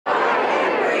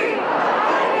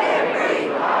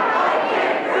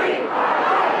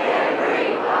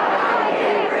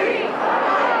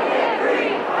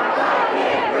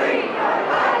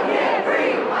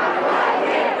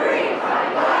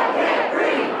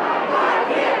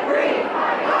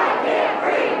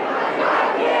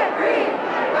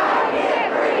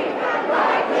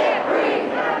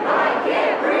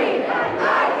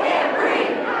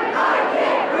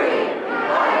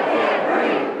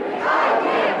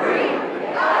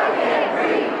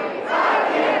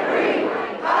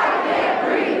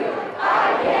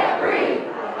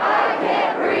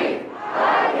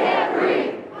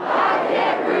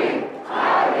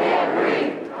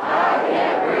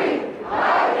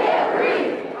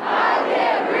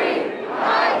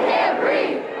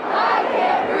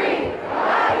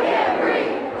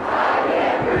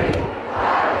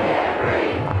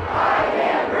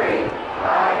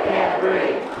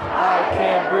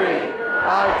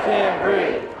can't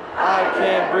breathe. I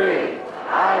can't breathe.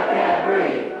 I can't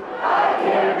breathe. I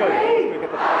can't breathe.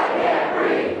 I can't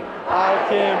breathe. I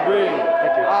can't breathe.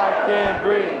 I can't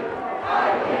breathe. I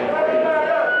can't breathe.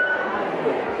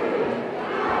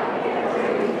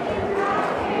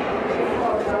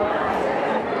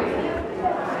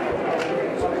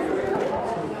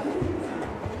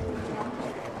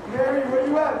 Mary, where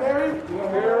you at, Mary?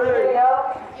 Mary.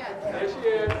 Yes. There she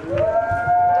is.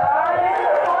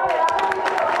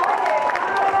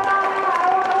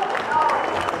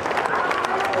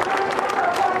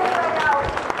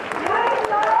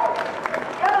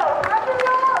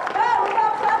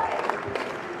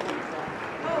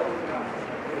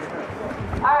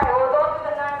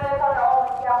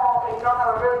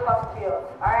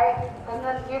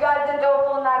 You guys didn't do a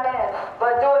full 9 minutes,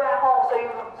 but do it at home so you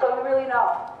really know.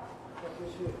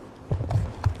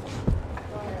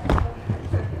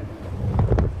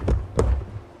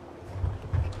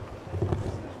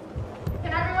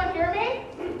 Can everyone hear me?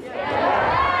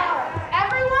 Yes.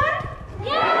 Everyone?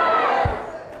 Yes.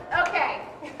 Okay.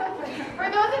 For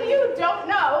those of you who don't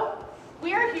know,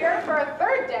 we are here for a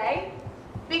third day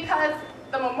because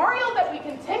the memorial that we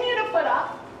continue to put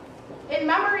up in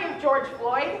memory of George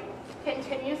Floyd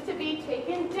continues to be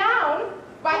taken down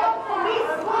by the police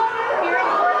here in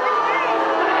Portland, Maine.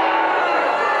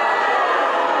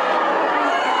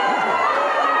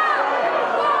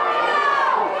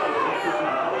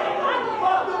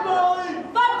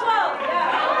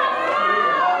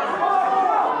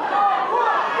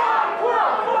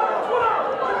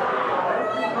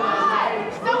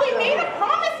 So we made a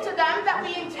promise to them that we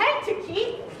intend to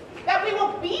keep, that we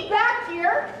will be back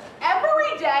here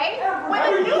every day with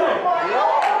a new memorial.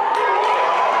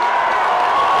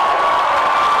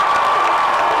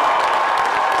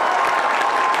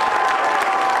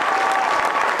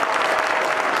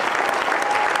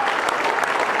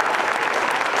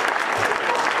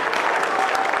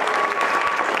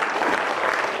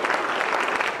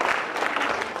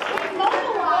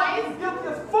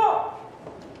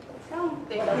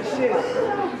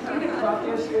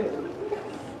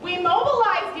 We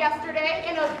mobilized yesterday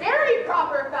in a very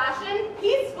proper fashion,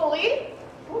 peacefully,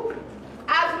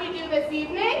 as we do this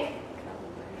evening.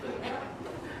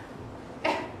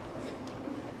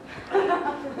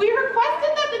 We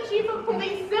requested that the chief of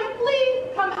police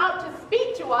simply come out to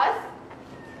speak to us,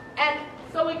 and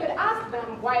so we could ask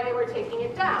them why they were taking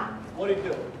it down. What did he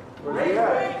do?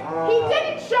 He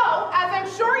didn't show, as I'm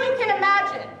sure you can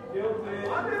imagine.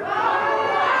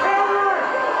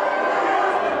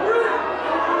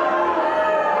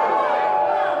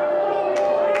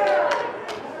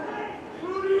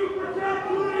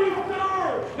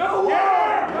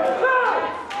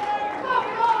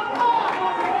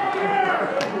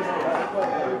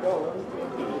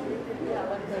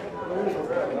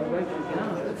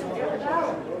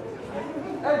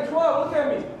 Hey, 12, look at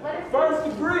me. First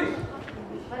degree.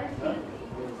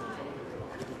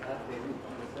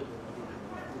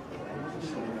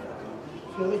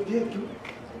 So they did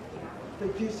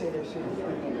say that shit.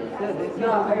 No,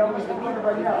 I almost remember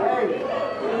right now. Hey,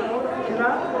 can I?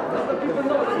 Let the people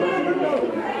know.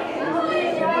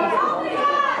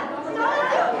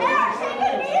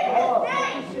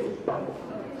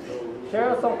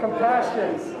 Share some compassion.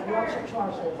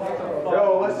 Yo,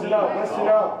 listen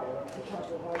up.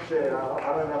 Shit, I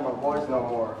don't have my voice no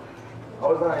more. I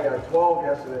was out here at 12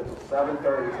 yesterday till 7:30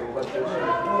 to let this shit.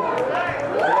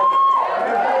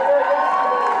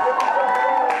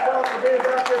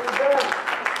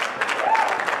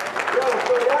 Yo,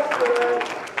 so yesterday,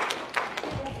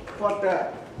 fuck that.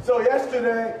 So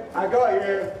yesterday, I got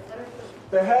here.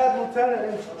 The head lieutenant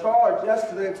in charge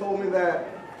yesterday told me that,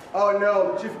 oh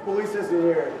no, the chief of police isn't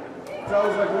here. So I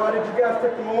was like, why did you guys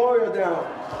take the memorial down?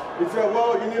 He said,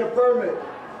 well, you need a permit.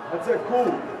 I said,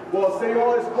 cool. Well, City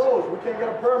Hall is closed. We can't get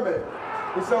a permit.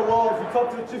 He said, well, if you talk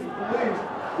to the chief of police,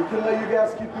 we can let you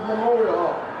guys keep the memorial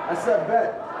up. I said,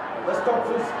 bet. Let's talk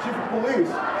to the chief of police.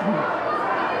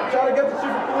 Try to get the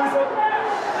chief of police up.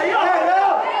 Hey, yo! Hey,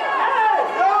 yo! Hey,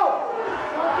 yo!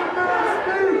 Fucking man,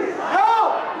 speak!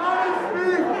 Help! Let him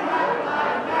speak!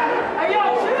 Hey, yo,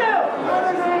 chill! Let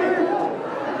him speak!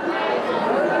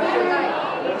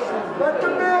 Let the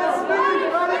man speak!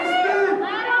 Let him speak!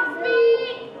 Let him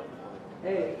speak!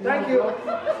 Hey, thank you.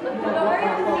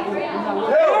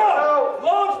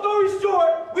 Long story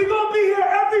short, we're gonna be here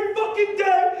every fucking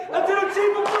day until the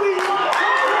chief of police.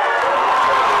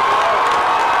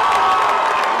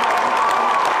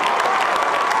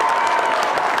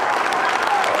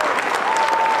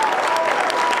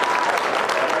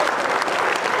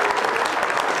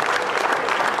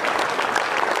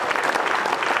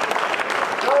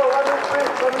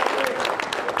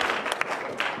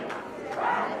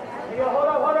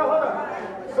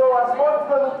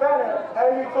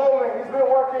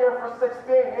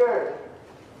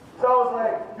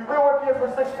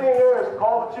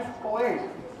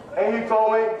 and he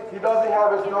told me he doesn't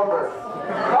have his number.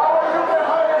 How are you been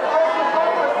hired as an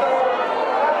officer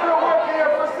after working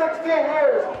here for 16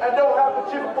 years and don't have the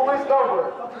chief of police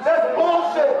number? That's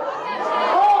bullshit.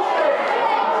 Bullshit.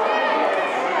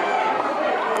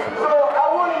 So I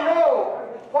wouldn't know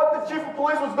what the chief of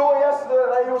police was doing yesterday.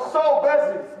 Like, he was so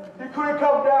busy. He couldn't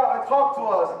come down and talk to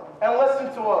us and listen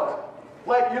to us.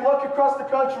 Like, you look across the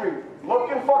country,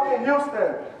 look in fucking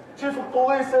Houston. Chief of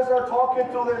police is there talking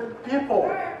to the people.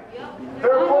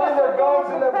 They're putting their guns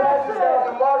and their badges down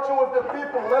and marching with the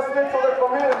people, listening to their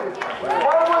communities.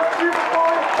 Why was Chief of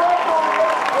Police Bangor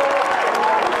yesterday?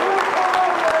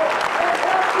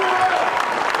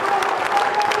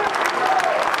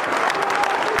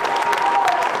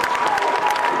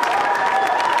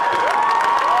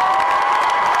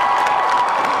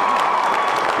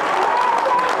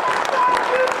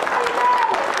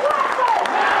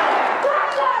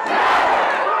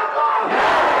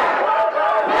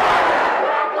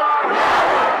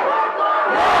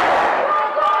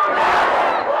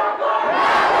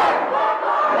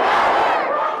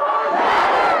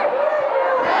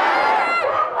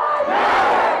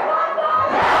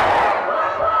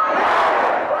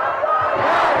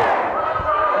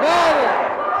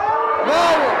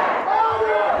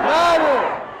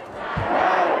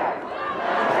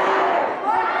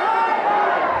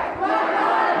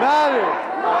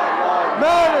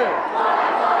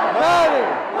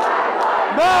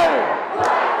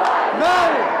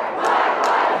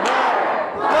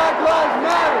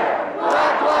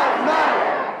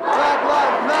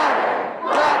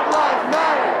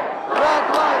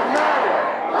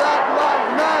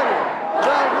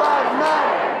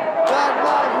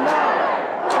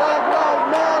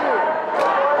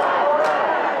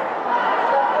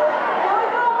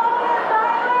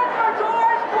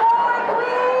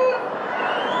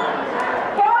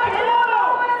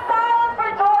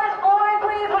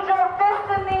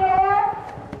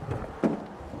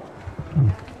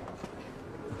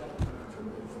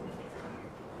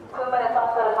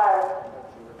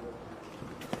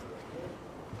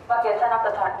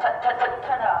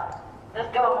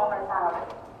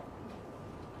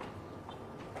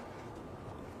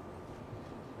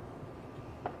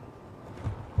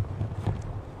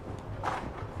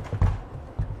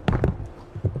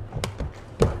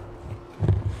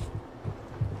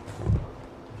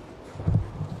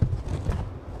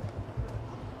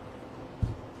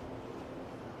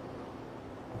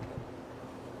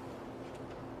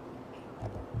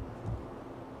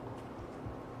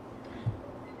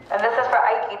 And this is for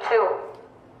Ike too.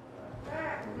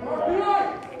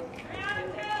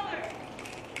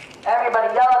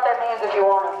 Everybody yell out their names if you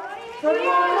want them.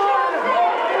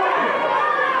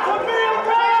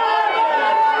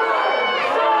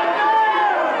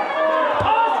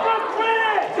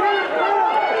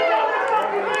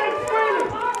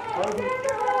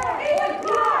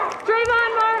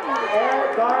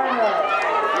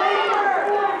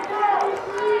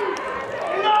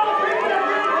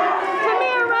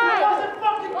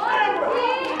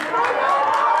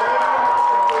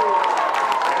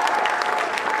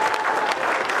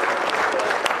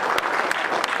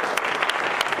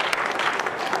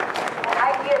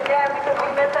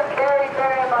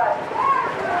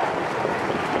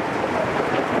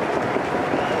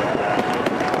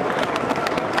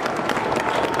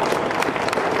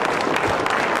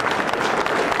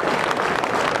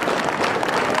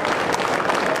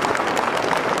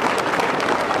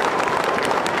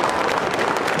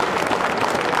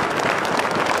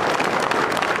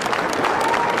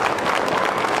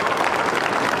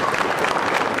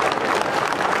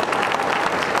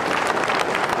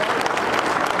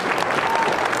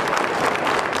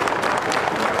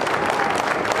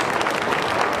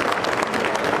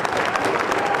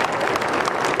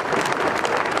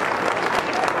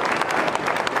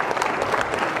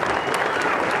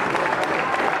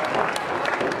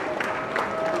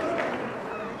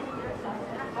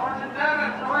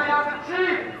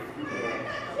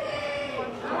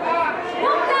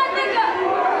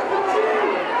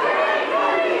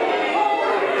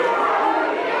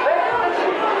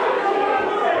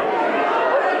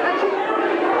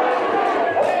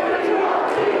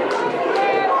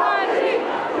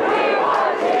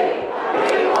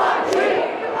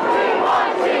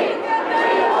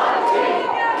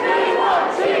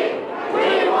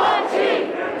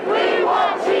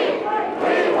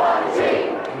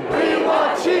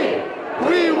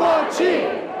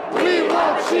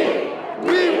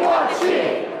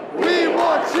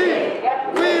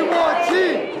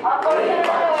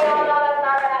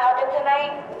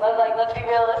 Let's be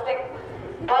realistic.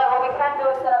 But what we can do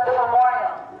is set up this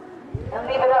memorial. and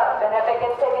leave it up. And if it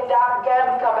gets taken down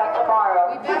again, we come back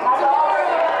tomorrow. That's all we're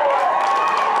here for.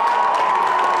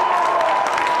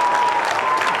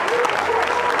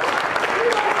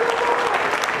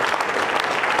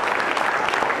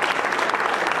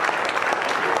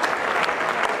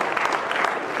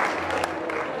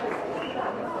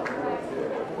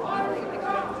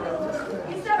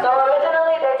 So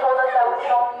originally they told us that we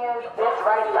can only use this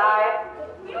right side,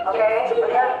 okay?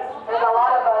 But there's a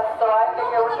lot of us, so I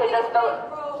figured we could just fill it.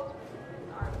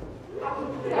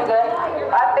 You good?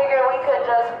 I figured we could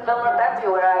just fill up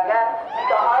everywhere, I guess. Make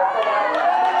it hard for them.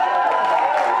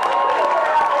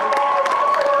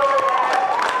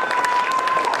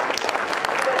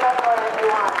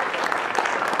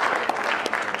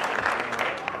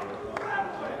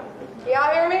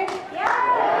 Y'all hear me?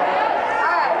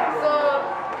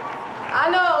 I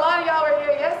know a lot of y'all were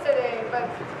here yesterday, but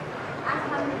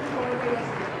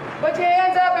put your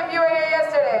hands up if you were here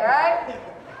yesterday, all right?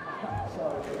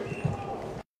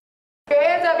 Put your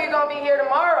hands up if you're going to be here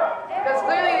tomorrow, because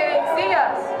clearly they didn't see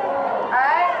us, all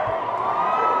right?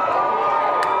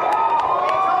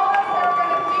 They told us they were going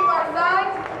to keep our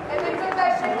signs, and they took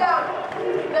that shit down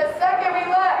the second we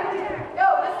left. Yo,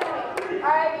 listen to me, all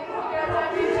right? You can have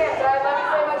time for your chance, all right? Let me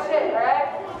say my shit, all right?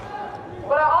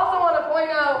 But I also want to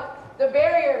point out the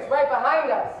barriers right behind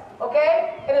us,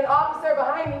 okay? And an officer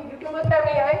behind me, you can look at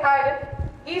me, I ain't hiding.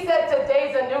 He said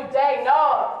today's a new day.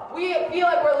 No, we feel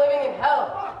like we're living in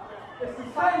hell.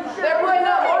 They're putting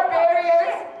up more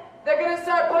barriers. They're gonna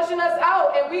start pushing us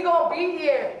out, and we gonna be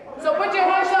here. So put your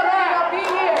hands up, we're gonna be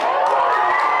here.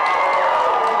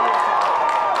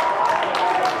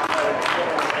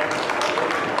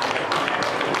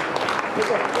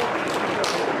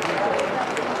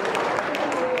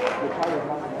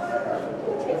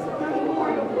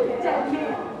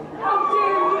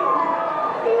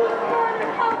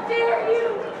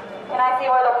 Can I see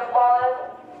where the white wall is?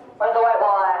 Where's the white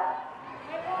wall at?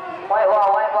 White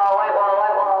wall, white wall, white wall,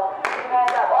 white wall. Put your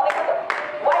hands up. Only put the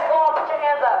white wall, put your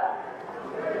hands up.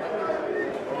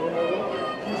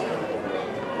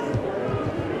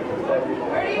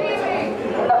 Where do you need me?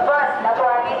 In the front. That's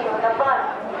where I need you. In the front.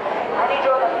 I need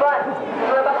you in the front. Because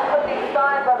we're about to put these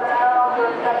signs up and I don't know if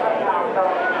you're stuck right now. So.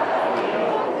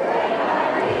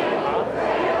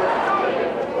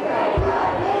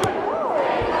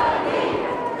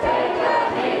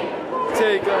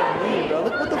 Take on me, bro.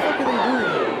 Look, what the fuck are they doing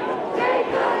here?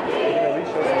 At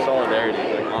least show some solidarity,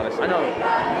 like, honestly. I know.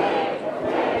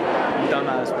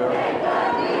 Dumbass, bro.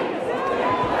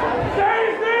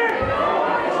 George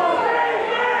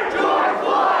Floyd! George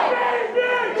Floyd!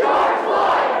 George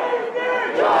Floyd!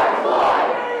 George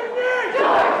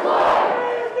Floyd!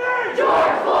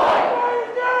 George Floyd!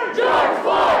 George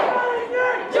Floyd!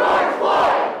 George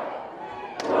Floyd!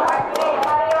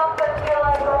 How do y'all feel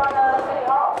like going to City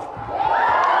Hall?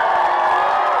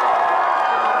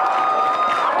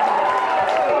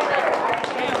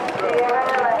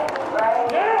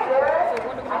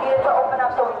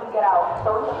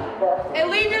 And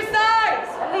leave your signs.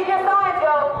 Leave your signs,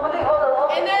 yo.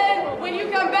 And then when you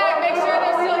come back, make sure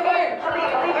they're still here.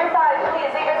 Leave your signs,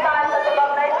 please. Leave your signs. Let them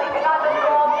look nice. You cannot just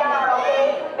go down,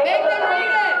 okay? Make them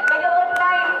read it. Make it look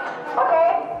nice,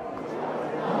 okay?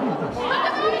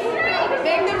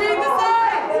 Make them read the signs.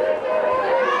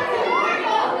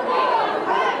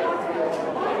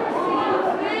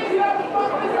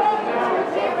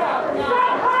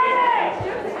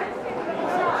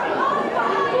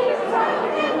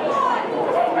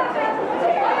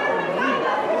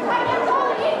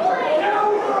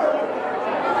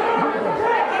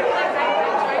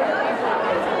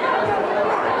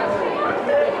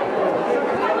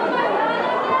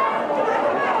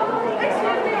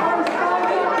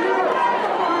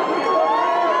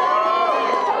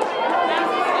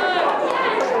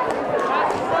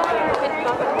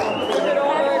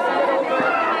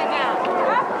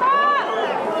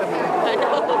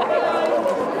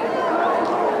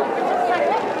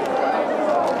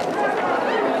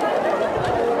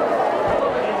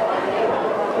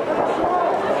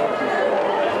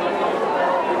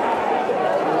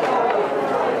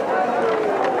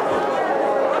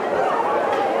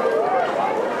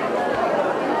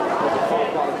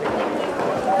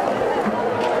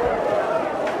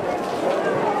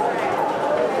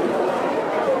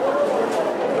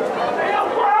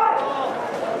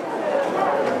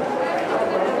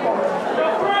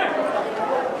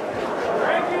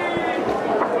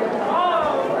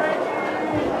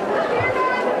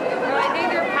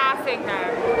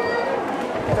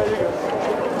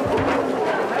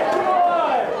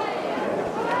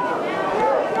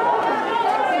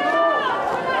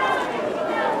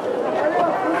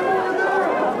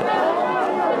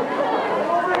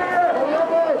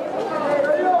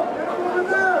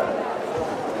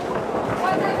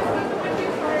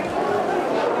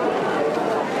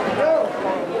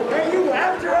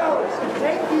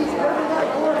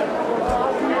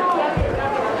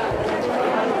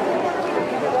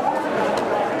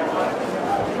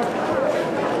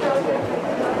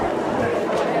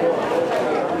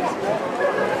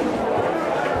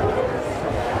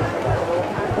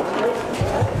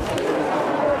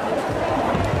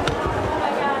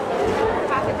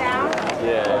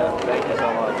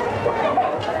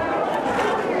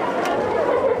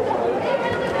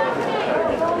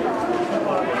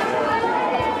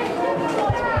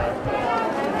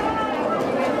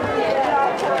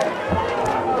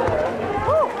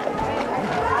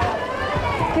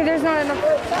 Okay, there's not enough.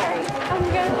 Sorry. I'm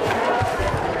good.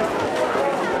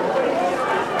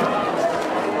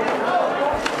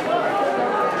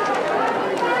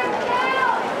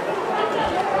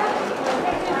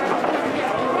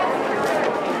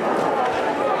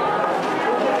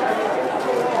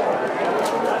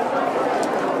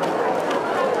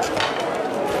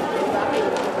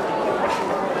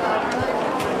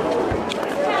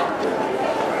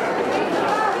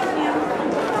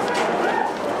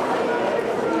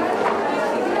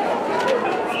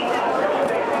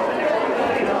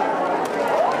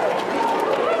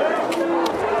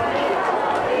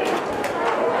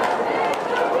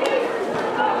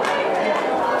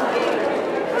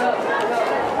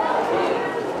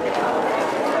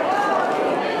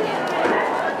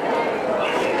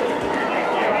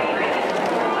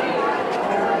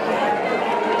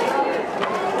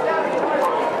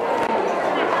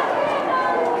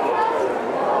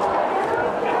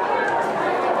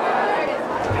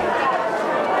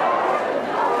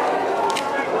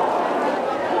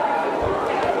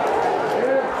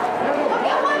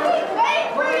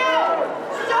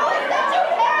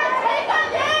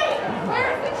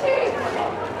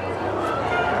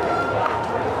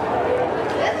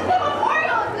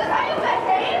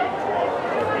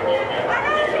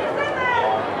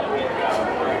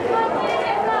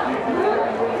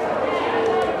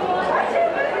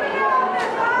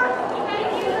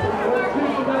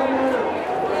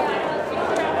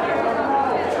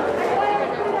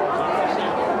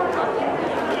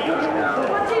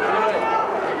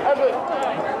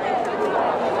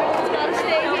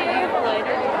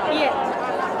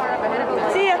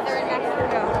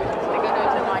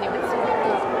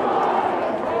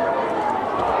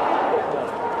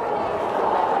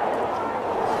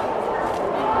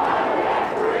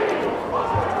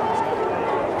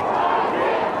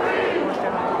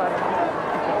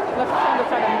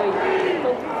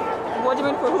 What do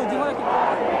you mean for who? Do you want to keep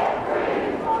going?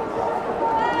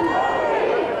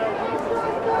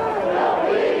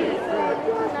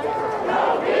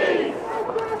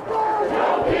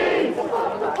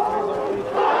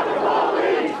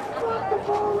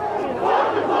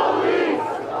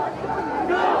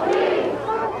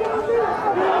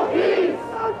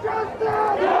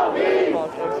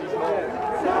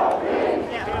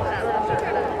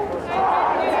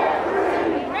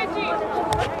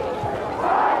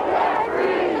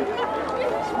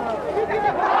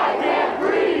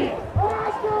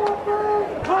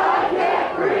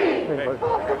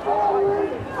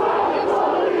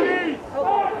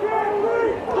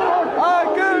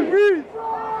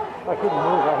 I couldn't move.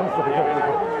 I was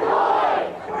like,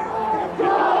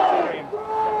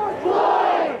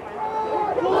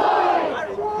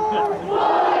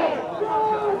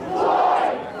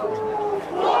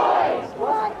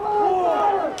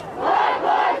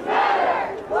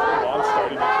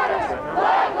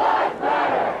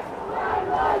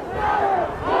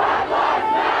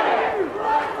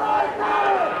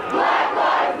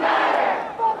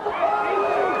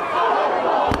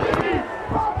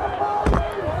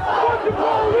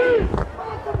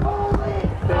 Police!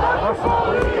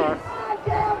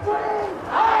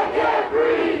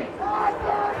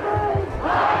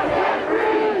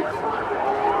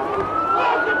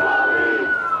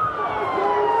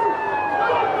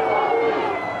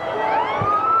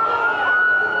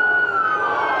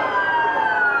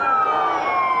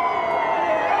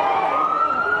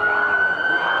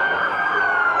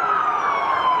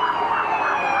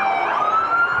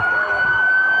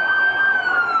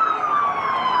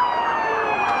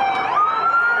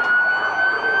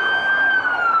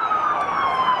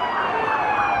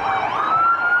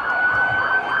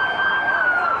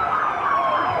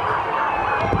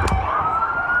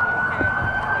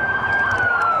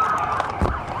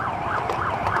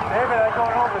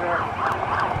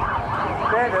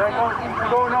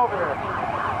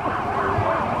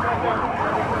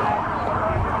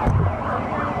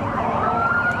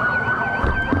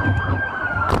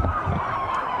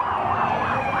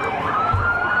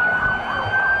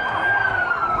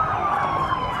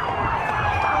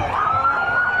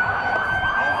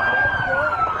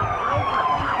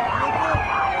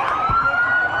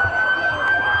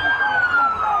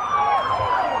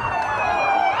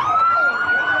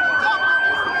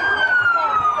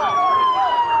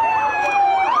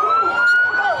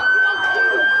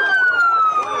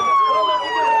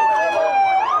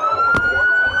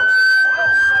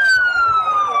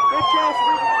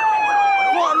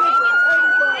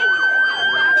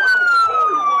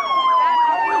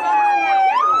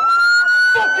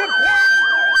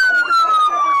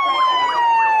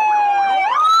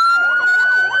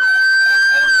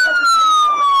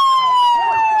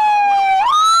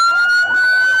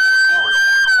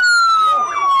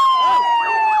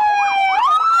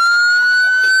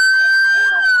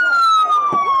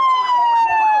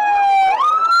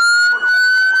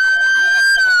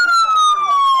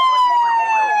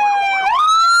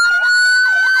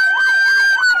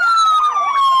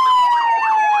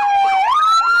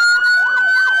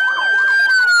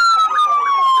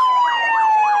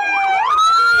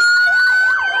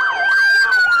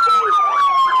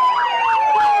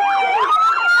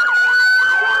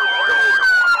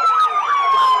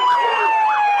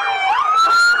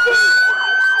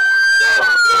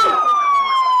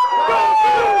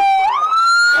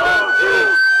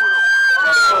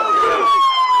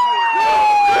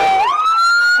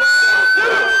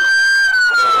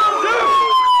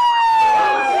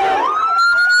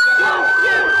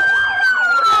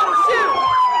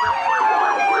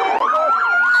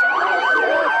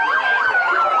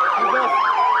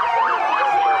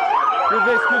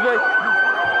 excuse me.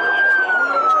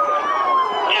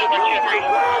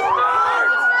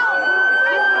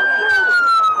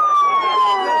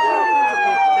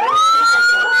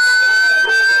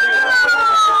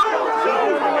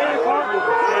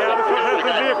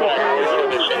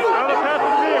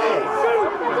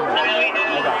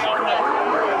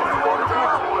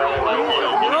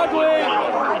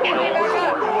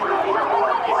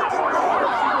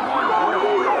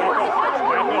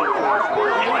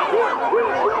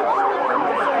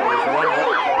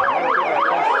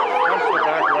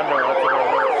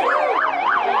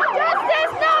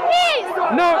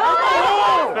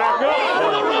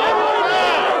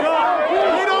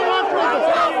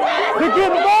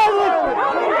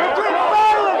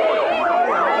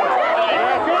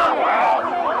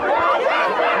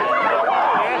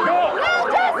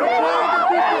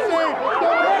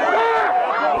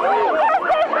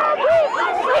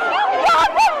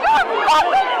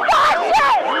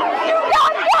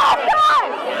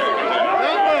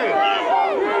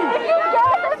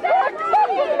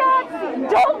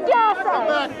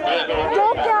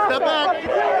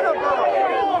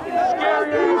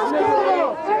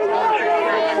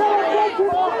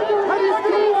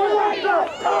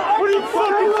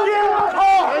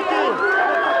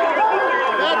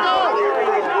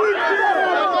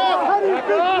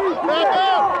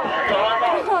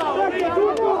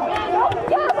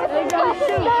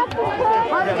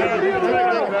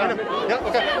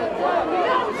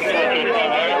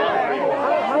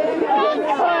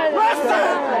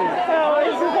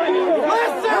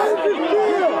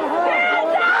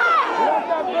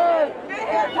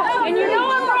 And you know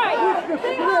I'm right.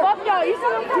 Fuck y'all. You see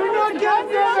what I'm saying? Do not get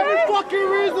there every fucking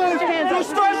reason to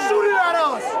start shooting at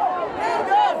us.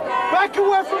 Back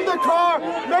away from the car.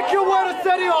 Make your way to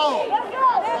City Hall.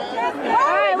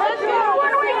 Alright, let's go. What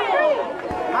do we do?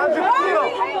 How'd you feel?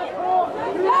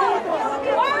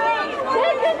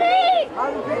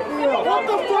 What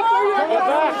the fuck are you at?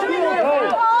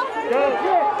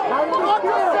 Walk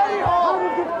to City Hall. How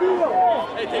does it feel?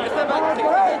 Hey, take a step back.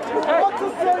 Walk to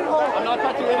City Hall. I'm not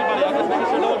touching anybody. I'm just making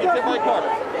sure no one gets hit by a car.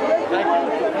 Thank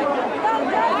you.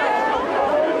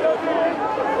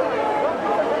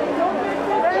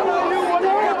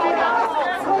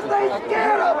 They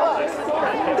scared of us.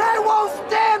 They won't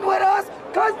stand with us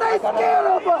because they scared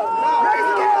of us. They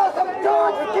scared of some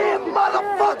dark-skinned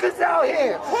motherfuckers out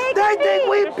here. They think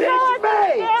we bitch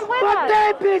made, but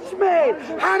they bitch made.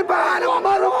 Hiding behind a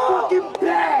motherfucking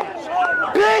badge.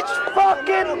 Bitch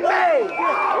fucking made.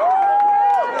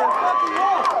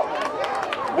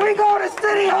 We go to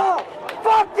City Hall.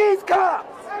 Fuck these cops.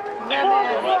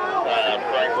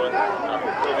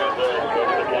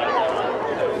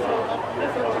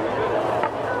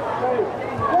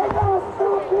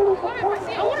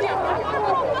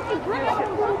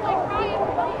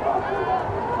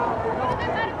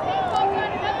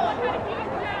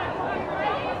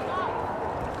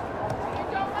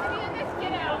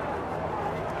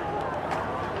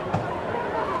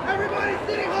 Everybody,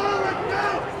 City Hall, let's go!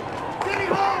 City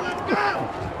Hall, let's go!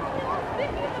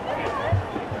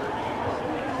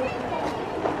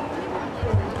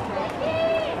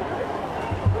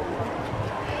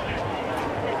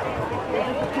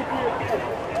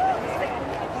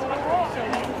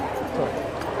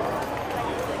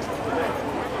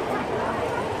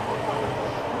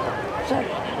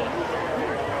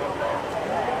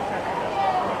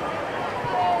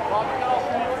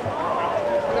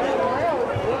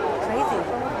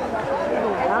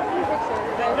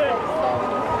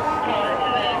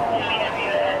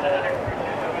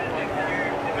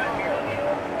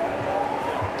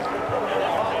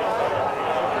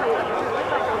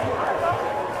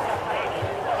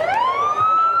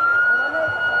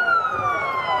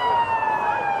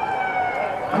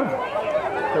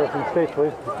 There's some state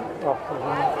police officers in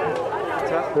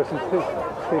there. There's some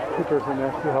state troopers in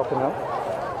there to helping out.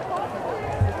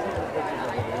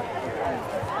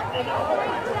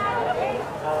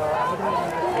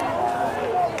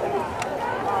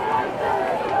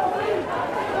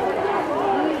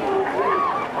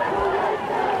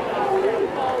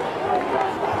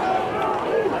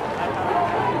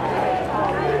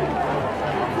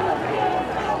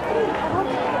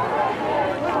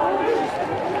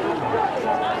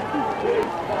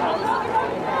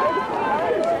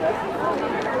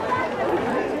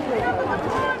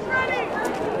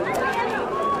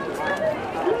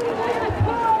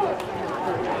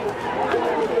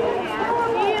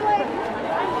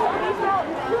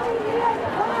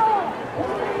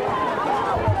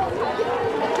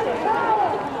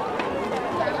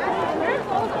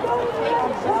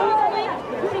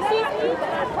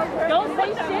 Don't say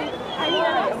shit.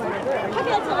 How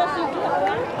can I tell us you do?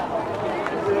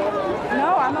 No,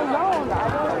 I'm alone. I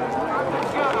don't.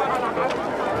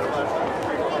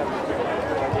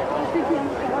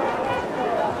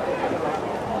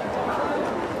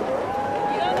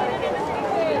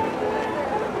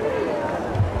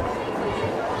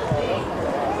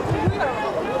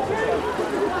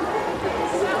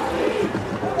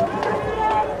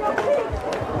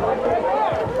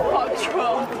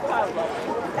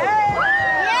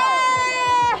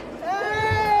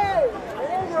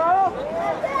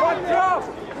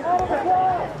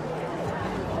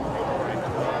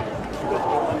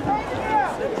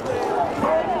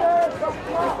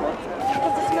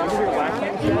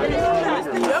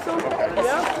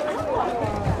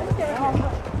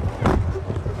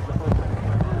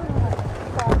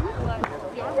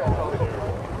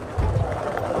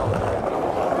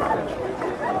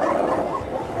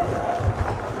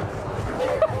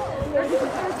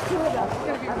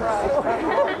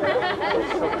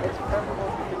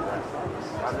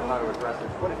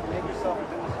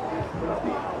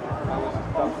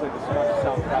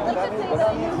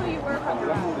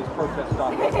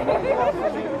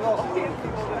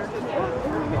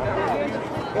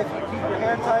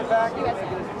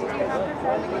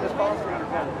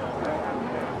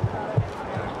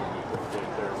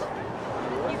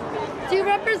 Do you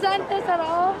represent this at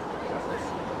all?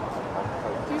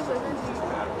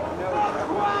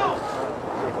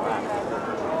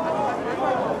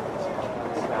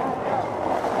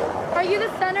 Are you the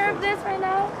center of this right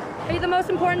now? Are you the most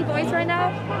important voice right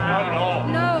now? Not at all.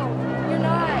 No, you're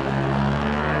not.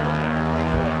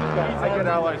 I get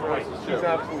allies voices too. She's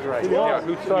absolutely right. Yeah,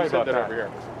 who said that over here?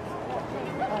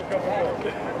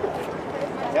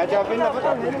 Yeah, jump in. Wow.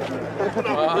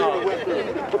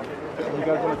 You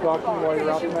guys want to talk to me while you're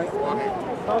out tonight?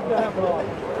 How's that happen?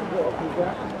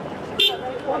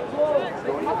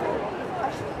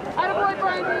 Attaboy,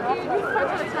 Brian, dude. You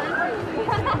such a turn.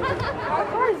 Our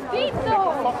car's deep,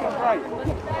 though. Fucking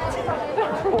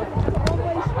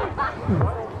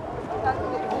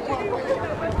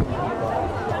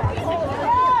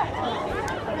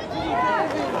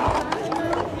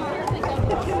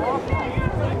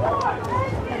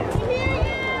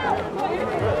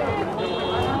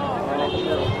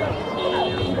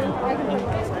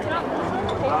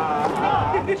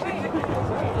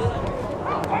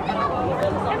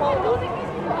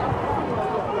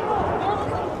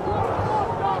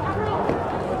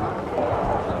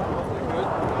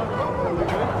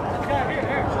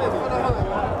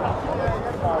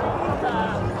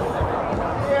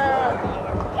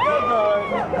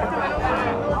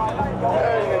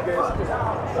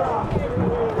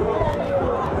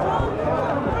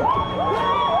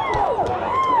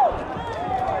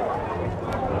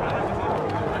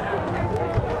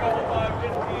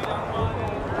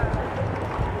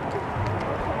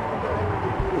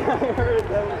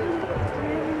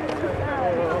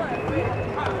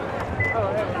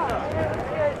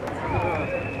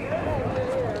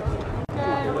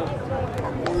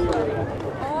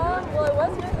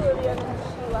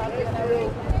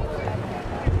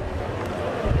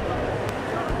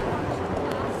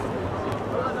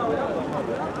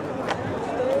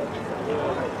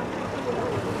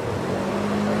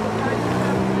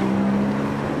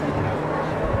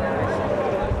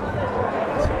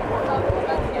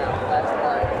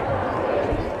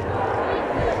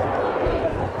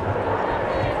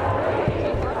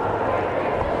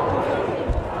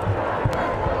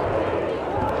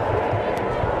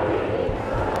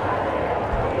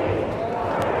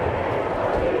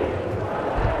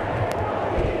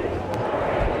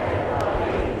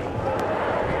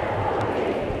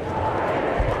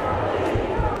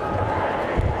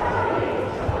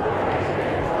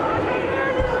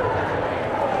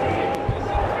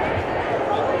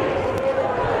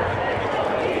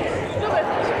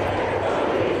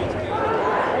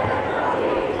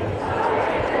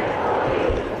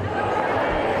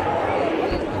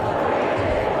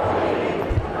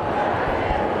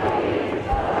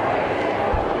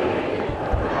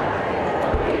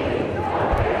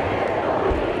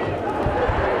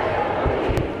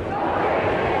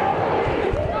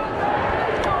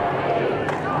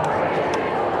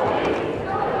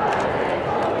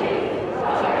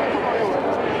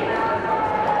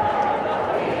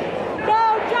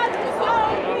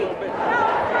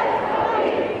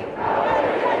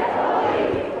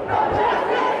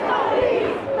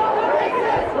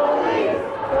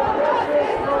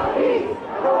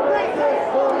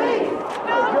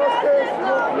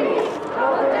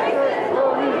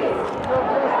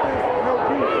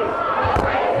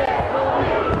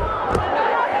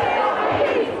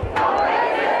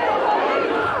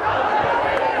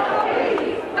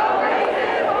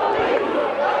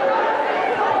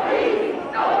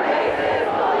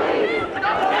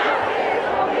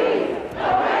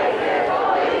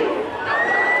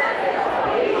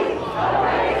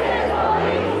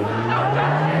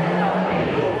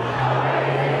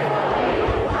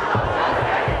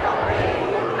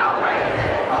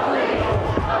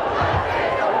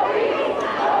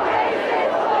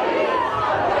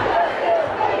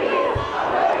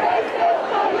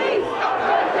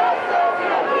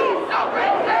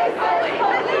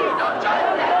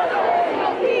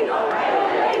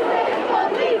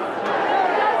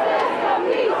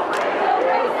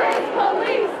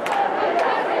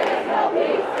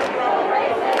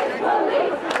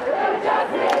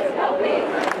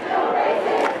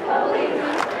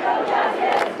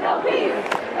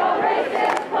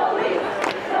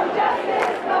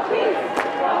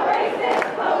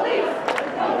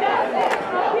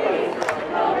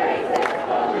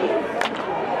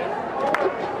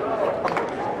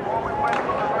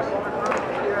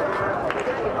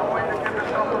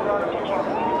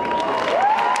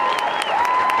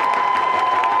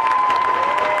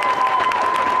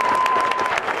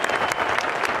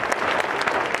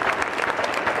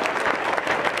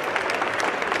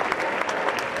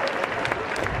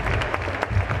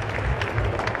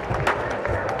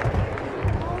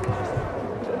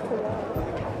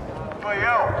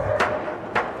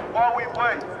while we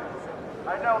wait,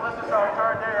 I know this is our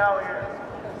third day out here.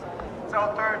 It's our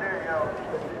third day, yo.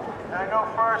 And I know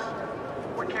first,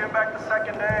 we came back the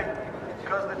second day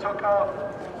because they took out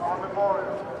our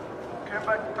memorial. Came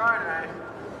back the third day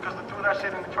because they threw that shit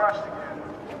in the trash again.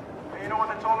 And you know what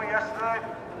they told me yesterday?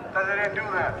 That they didn't do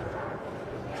that.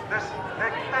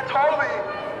 They told me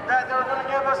that they were gonna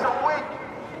give us a week.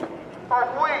 A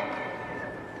week.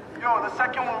 Yo, the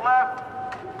second one left,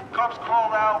 cops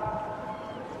called out,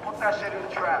 put that shit in the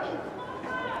trash.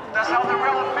 That's how they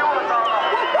really feel about us.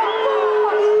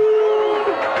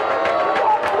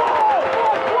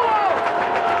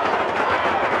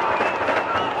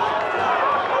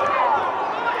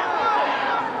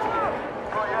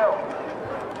 So yo,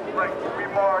 like we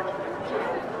march,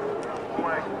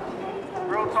 like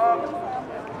real talk,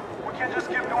 we can't just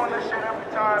keep doing this shit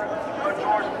every time a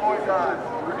George Floyd died.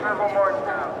 We can't go march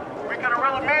now. We gotta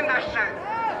really mean this shit.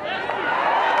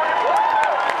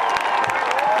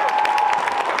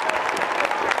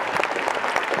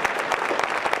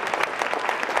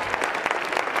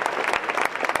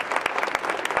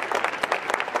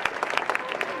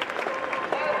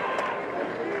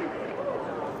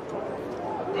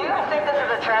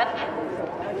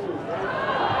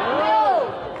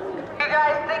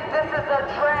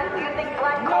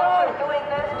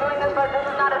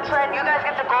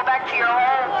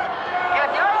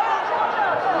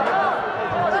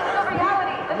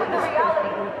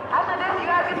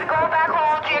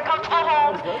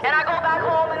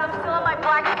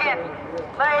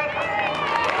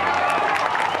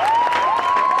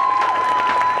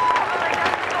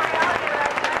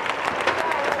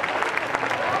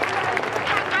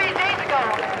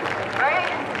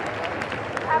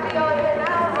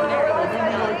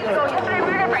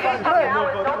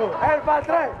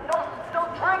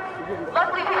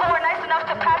 Luckily, people were nice enough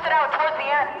to pass it out towards the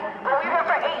end, but we were here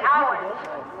for 8 hours.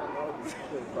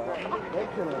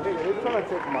 They're trying to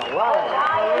take my life.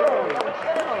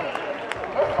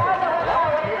 It's time to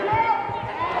retire, isn't it?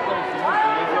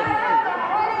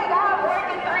 I'm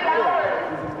working 3 hours.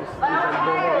 But I'm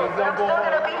tired. I'm still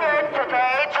going to be here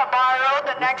today, tomorrow,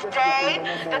 the next day,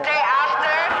 the day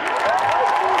after.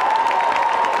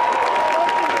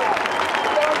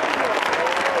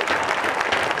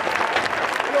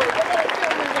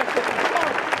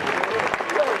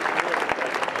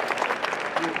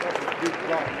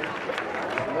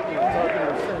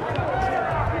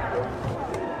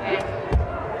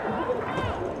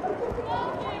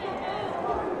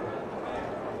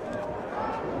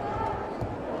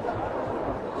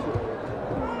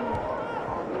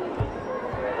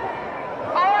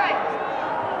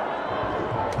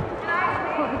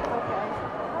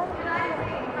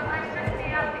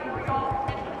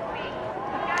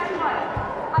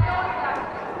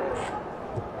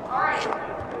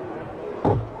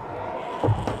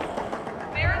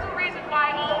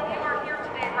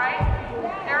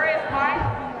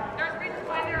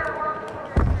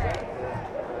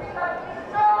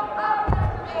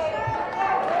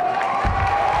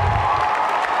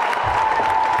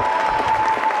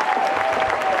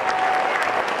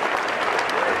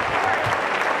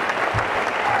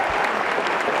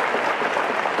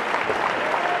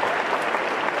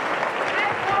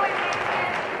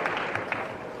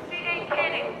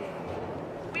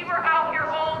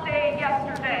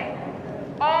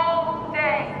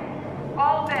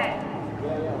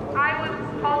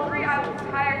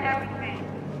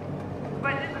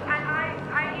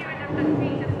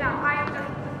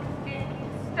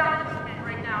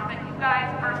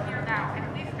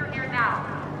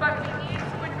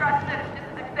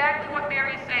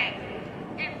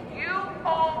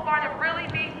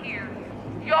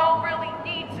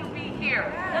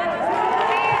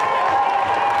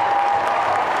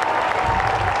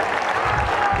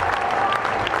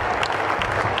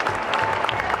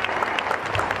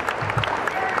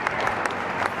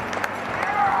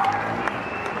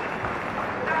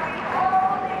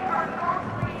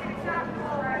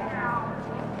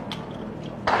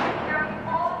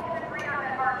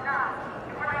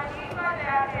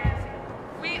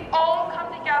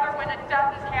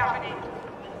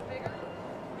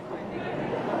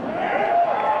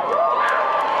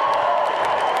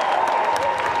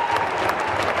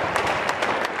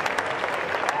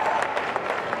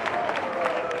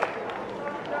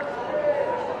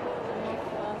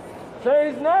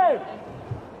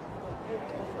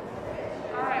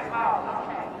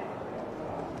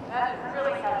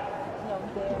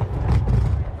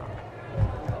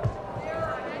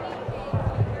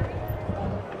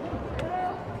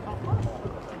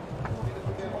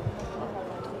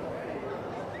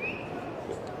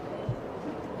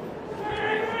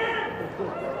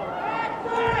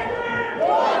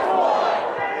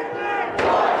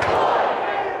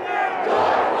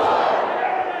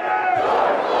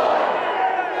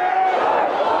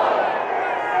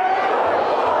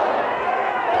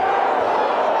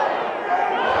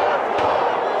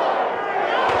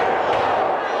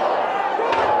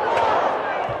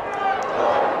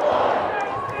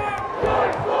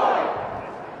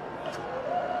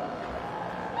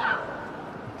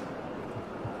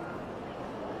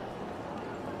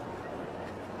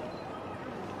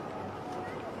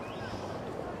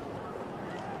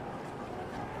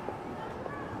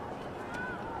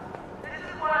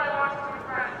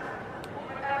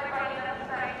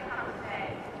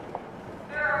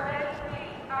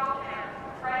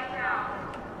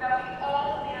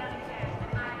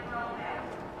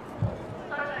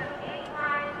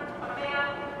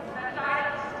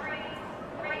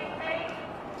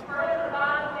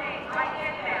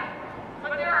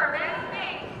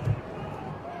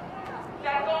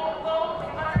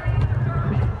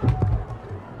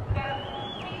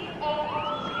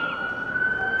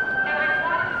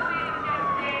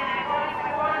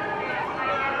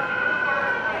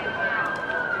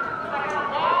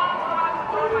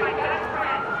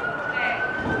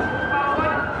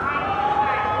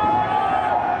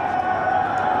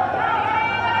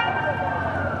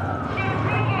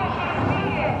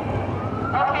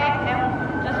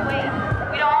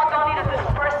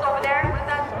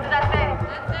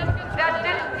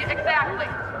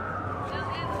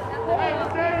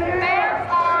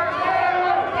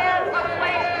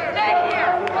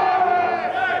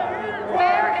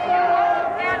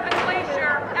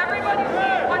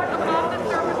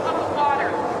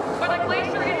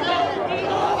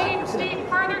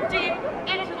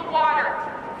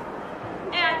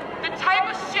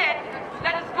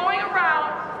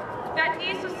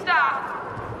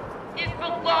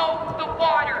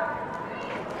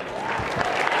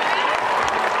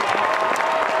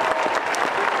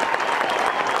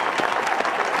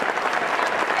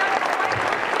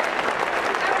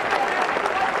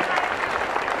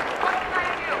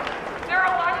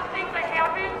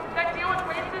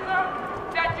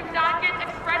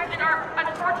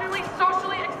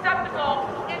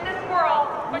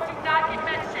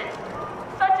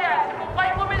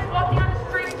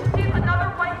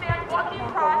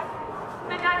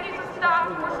 and that needs to stop.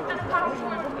 We're just coming to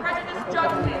a prejudiced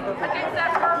judgment against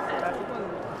that person.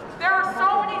 There are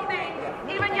so many things.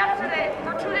 Even yesterday,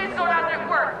 or 2 days ago, I was at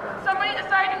work. Somebody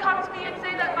decided to come to me and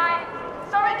say that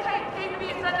somebody came to me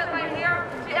and said that my hair,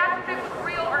 she asked if it was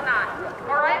real or not.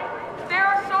 All right? There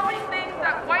are so many things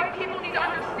that white people need to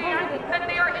understand that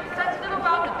they are insensitive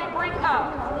about that they bring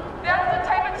up. That's the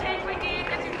type of change we need,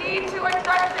 is you need to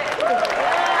address it.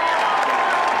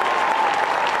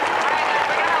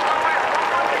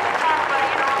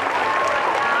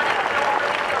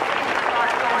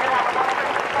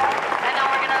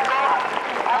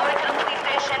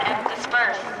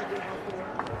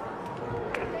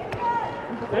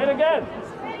 Say it again.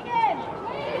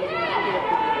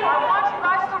 I want you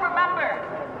guys to remember,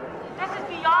 this is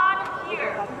beyond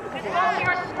here. This goes to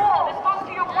your school. This goes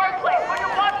to your workplace. When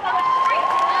you're walking on the street.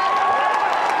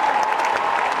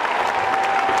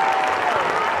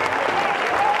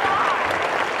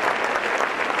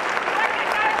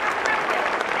 Recognize your privilege.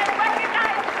 And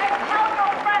recognize and tell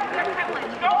your friends their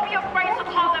privilege. Don't be afraid to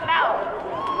call them out.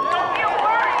 Don't be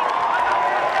worried.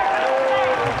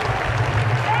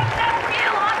 Make them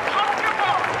feel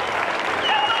uncomfortable.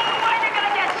 That's the only way they're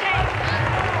gonna get changed.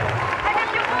 And if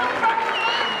you lose friends, you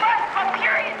lose friends. But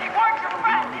period, they weren't your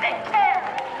friends. They didn't care.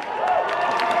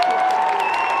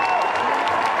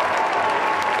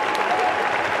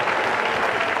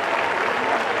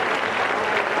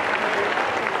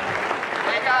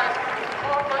 Hey guys,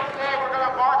 before today, we're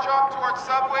gonna march up towards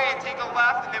Subway and take a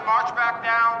left, and then march back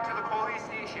down to the police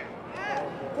station.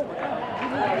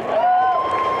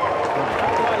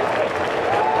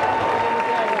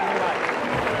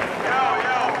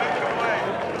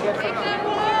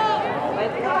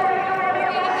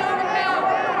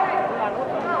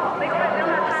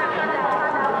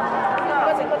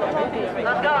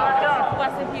 Let's go, let's go.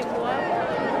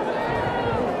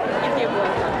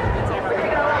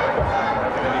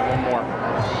 One more.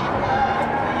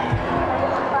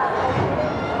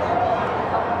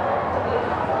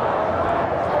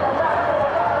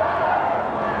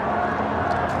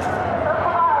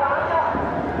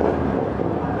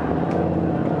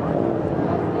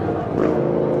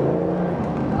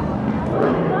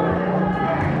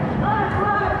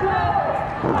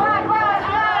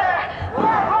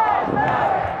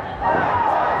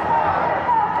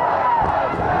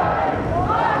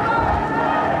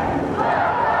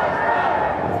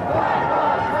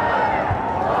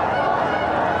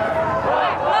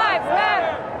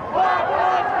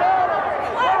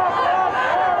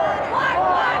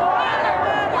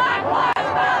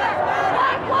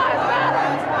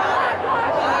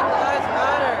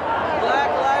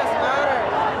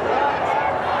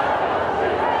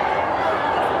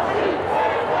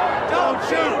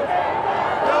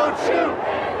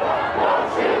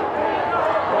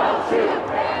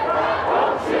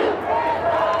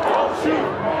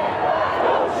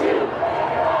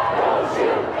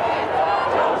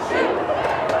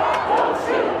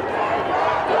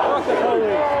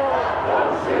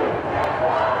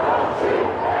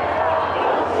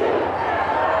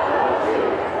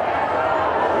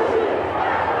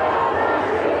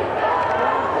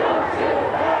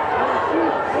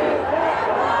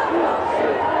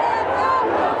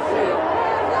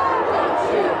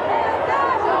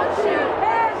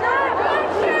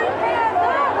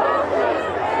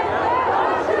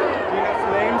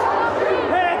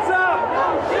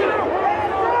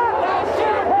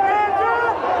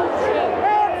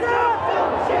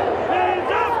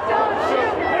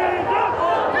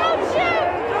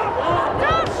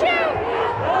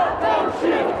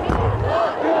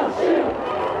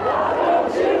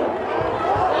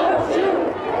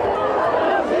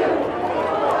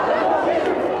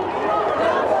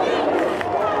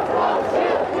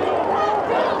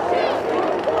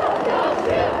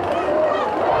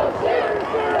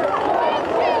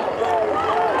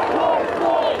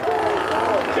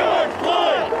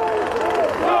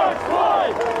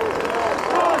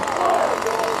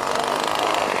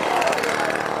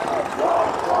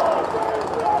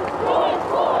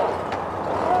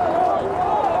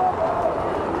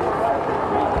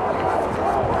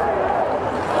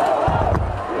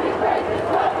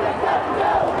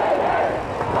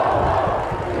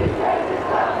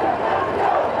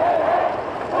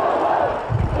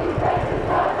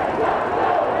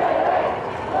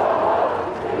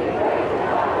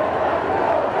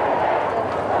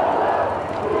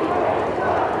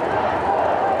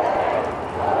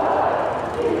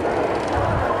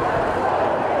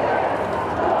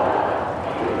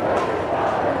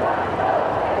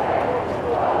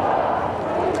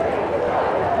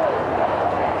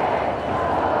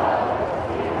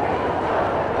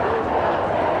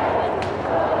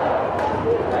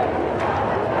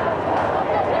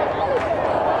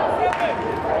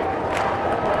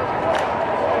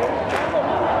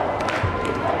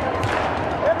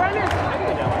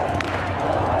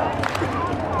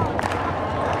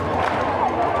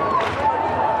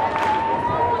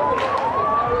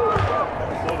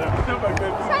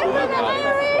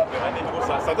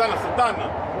 sana.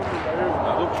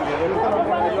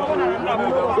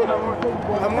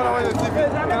 I'm gonna watch the TV.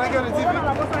 Can I get the TV?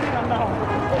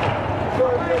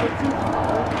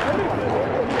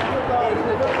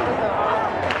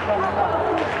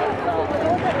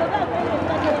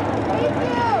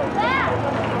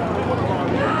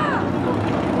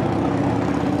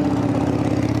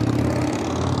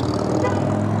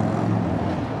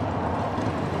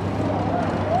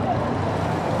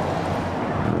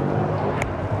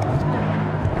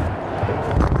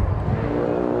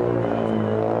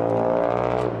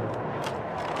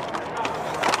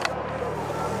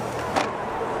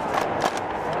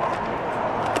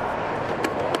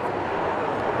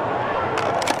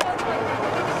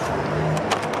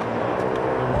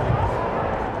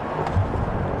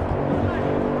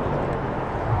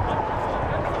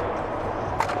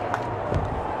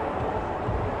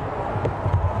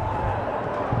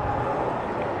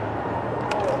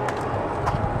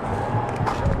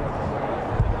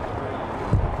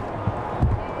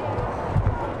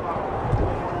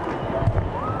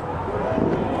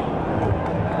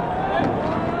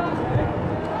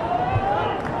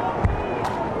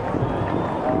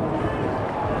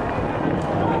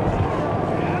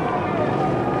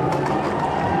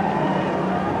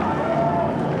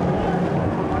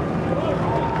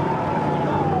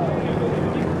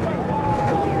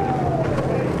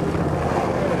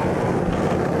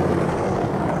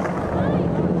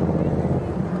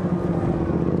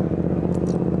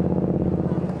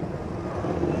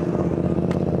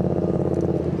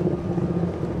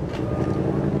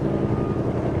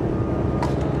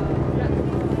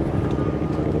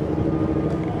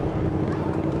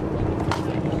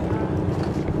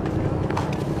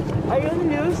 Are you on the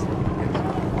news?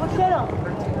 What channel?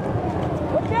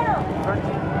 What channel?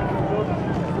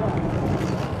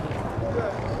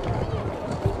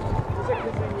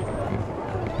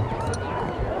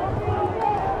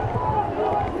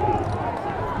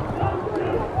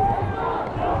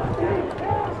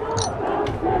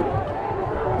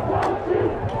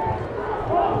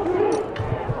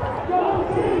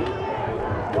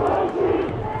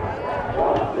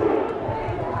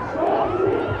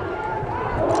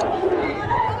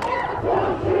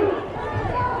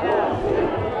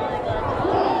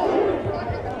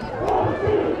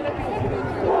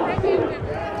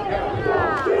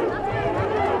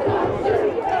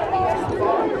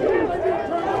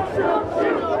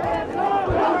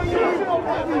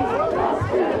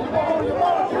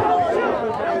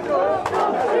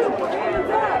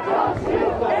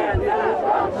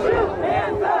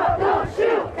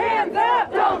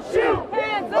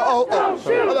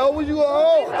 Hello, where you going?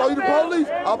 Oh, you the police?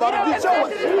 I'm about to get your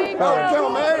ass. Oh,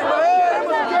 cameraman. Hey,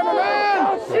 what's the cameraman?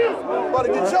 I'm about to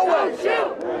get your ass.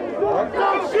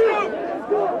 Don't shoot!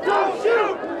 Don't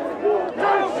shoot!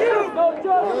 Don't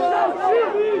shoot!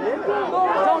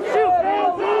 Don't shoot! Don't shoot!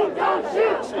 Don't shoot!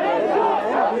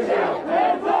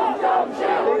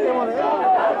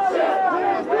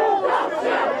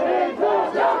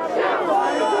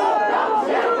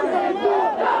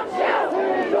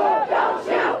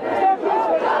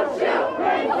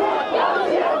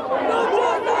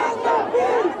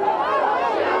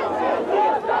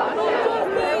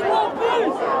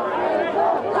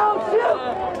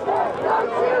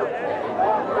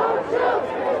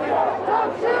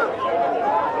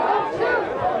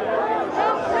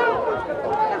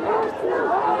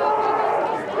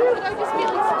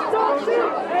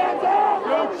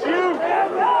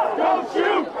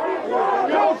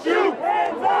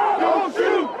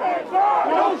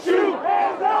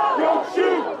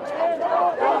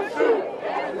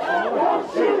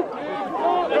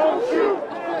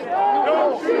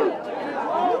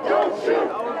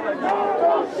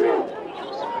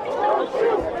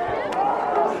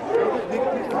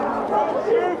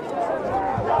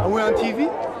 Are we on TV?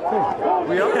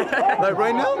 We are? Like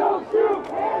right now?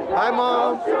 Hi,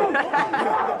 Mom.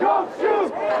 Don't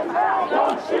shoot!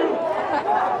 Don't shoot!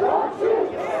 Don't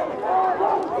shoot!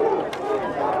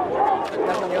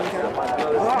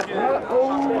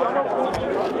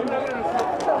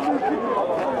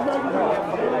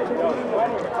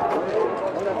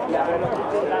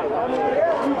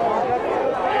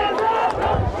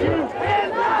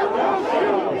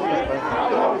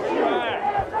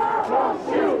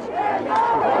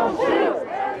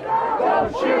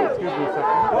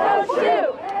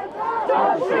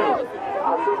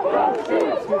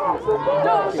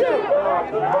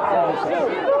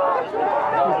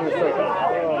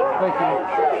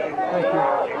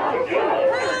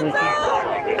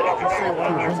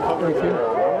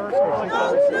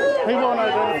 He won't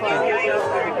identify.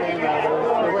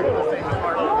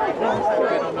 I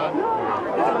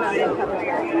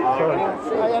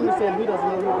understand he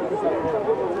doesn't know what this is.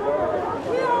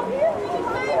 We don't hear me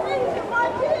say anything if I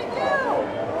didn't do.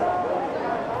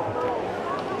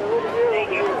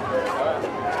 Thank you.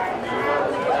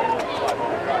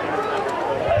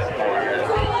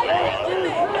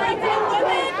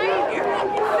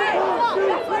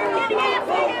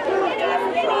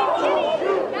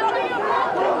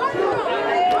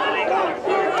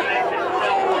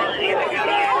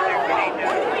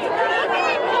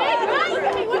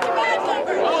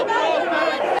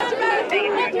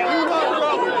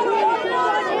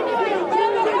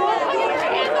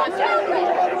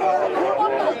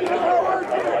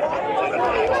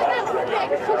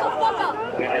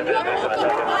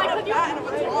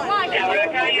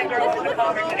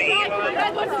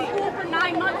 You went to school for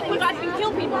 9 months and you guys can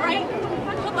kill people, right?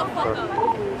 Shut the fuck up.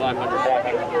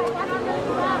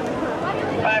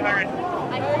 500.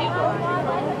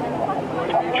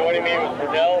 Joining me was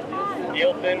Brunel,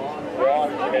 Nielsen,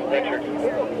 Ross, and Richard.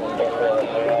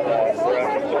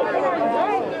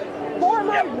 For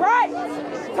my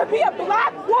rights to be a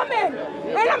black woman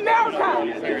in America.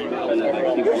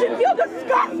 You should feel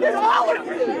disgusted, all of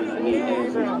you.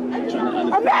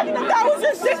 Imagine if that was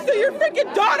your sister, your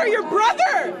freaking daughter, your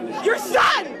brother, your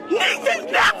son, nieces,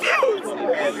 nephews.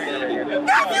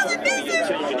 Nephews and nieces.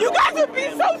 You guys would be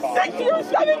so sick to your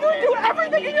stomach, you would do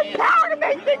everything in your power to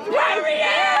make things right.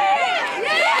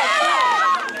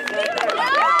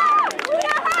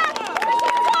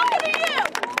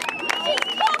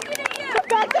 The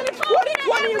fact that it's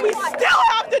 2020 and we still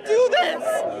have to do this!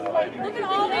 Look at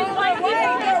all these white people.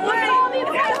 Look at all these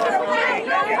white people.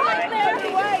 You're black there.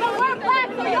 But we're black,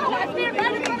 so y'all are stand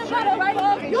right in front of us,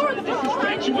 right? You're the one.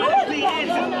 I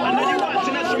know you're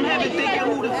watching us from heaven thinking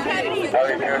who the fuck.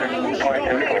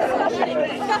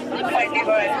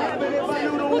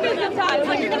 Look at them guys.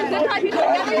 Like you're gonna zip tie people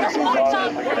together. You're fucked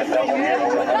up.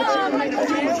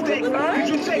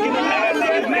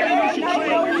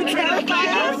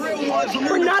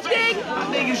 For nothing? I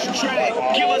think you should trade.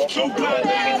 Give us 2 pounds.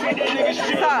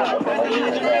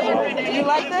 You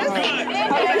like this?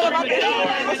 How do you feel about this?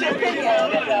 What's your opinion?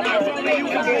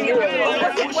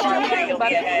 What's your opinion,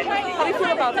 buddy? How do you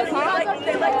feel about this, huh?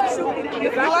 You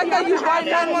like that you white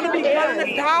men want to be burning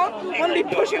us down? Want to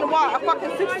be pushing what? A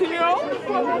fucking 16-year-old?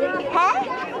 Huh?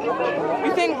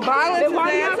 You think violence is the answer?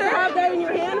 Why do you have to have that in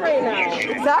your hand right now?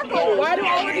 Exactly. Why do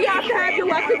all of you have to have your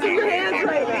weapons in your hands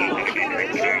right now?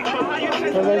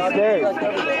 Because they're scared.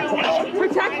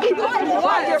 Protect people from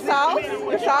what? Yourselves?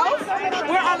 Yourselves?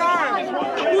 We're unarmed.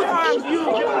 Who's armed? You.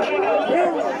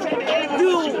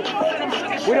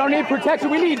 We don't need protection,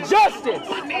 we need justice!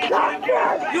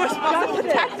 You're supposed to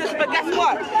protect us, but guess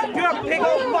what? You're a big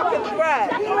old fucking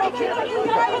threat. Are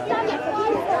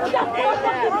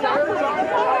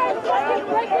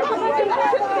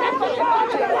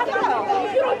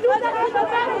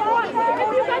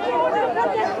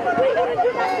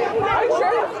you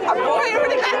sure? I'm going over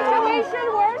the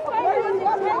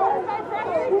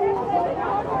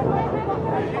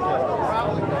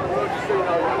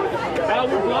Now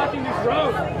we're blocking this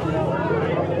road.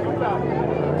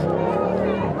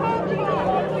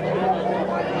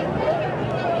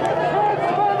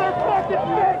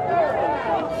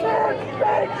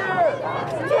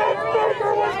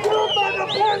 was killed by the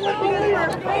Portland police.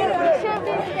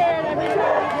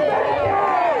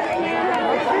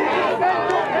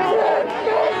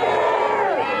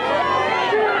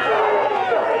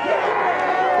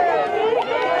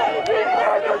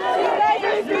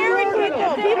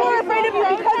 People are afraid of you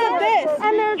because of this.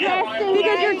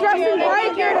 Because you're dressed in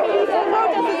white, you're a peaceful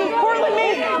protest. This is Portland,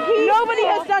 Maine. Nobody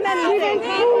has done anything.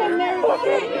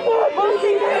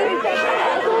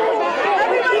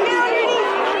 Everybody get on your knees.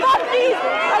 Fuck these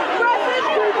aggressive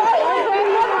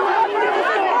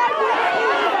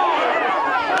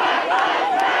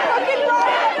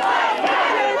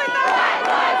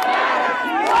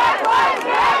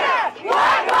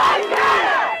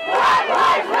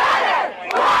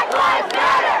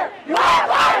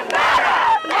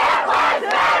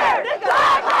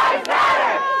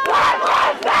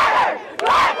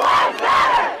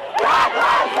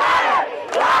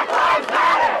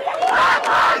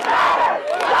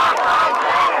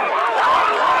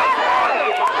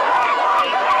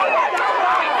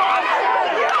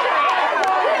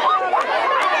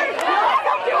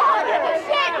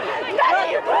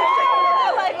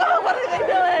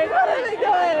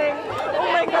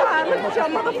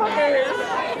motherfuckers.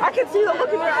 I can see the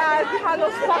look in your eyes behind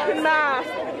those fucking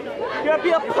masks. You're gonna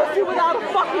be a pussy without a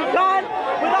fucking gun,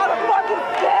 without a fucking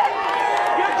stick.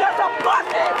 You're just a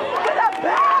pussy with a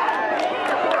bag.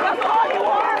 That's all you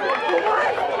are. You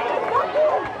want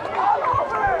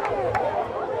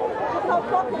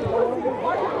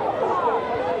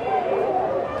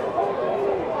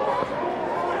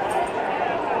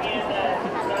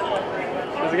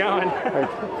one.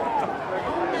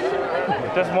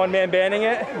 Just one man banning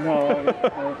it? No,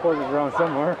 I recorded it around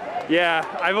somewhere. Yeah,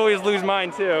 I've always lose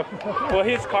mine too. Well,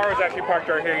 his car was actually parked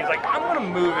right here. He's like, I'm gonna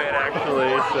move it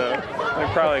actually, so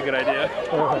like, probably a good idea.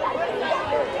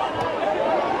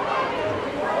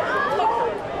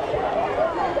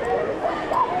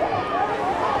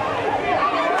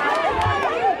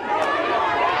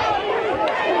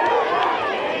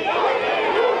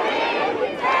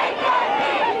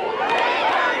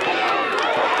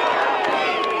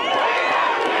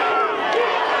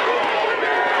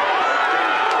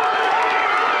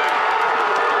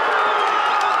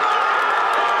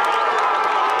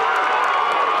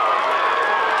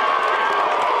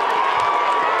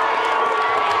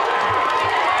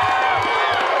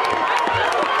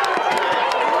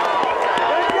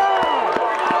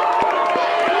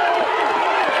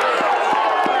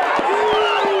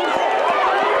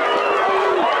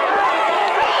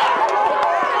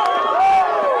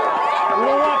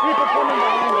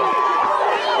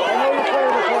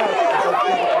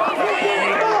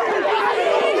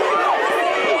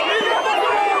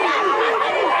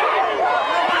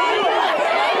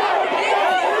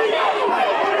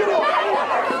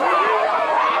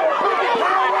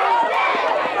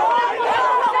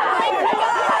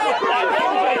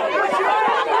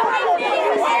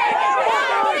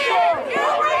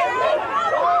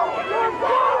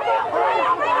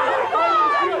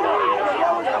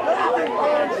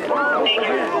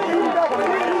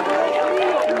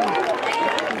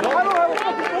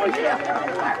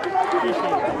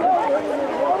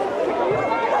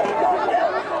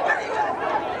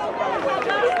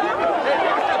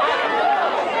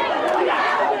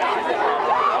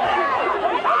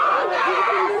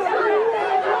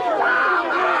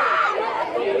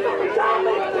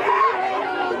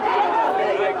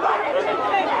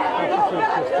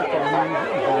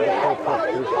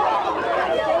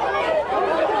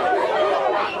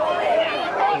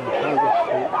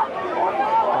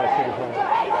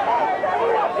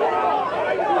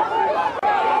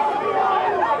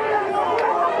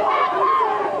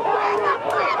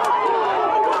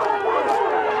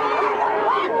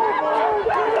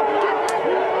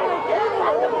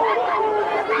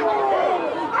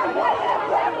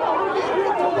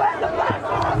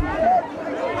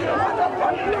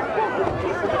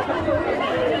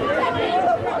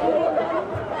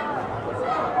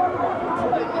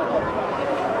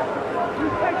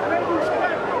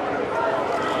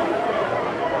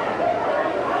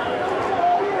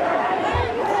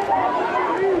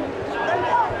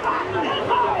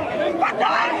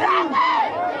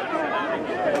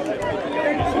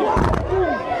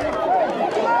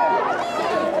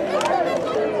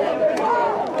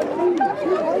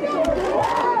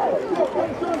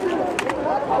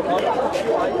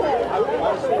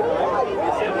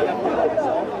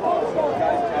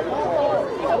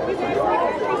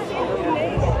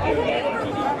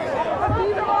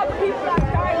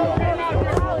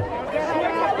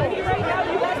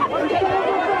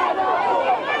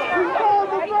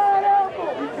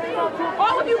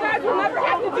 All of you guys will never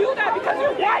have to do that because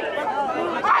you're white.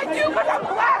 I do because I'm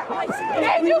black.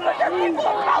 They do because they're people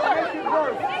of color.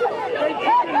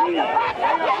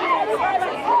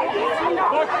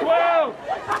 Fuck 12!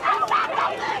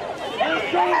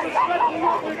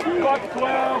 Fuck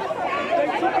 12! They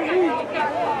took the lead.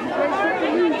 They took the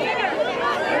lead.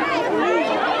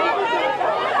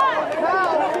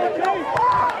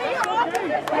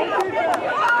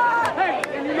 Hey,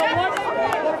 and you know what?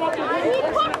 What about the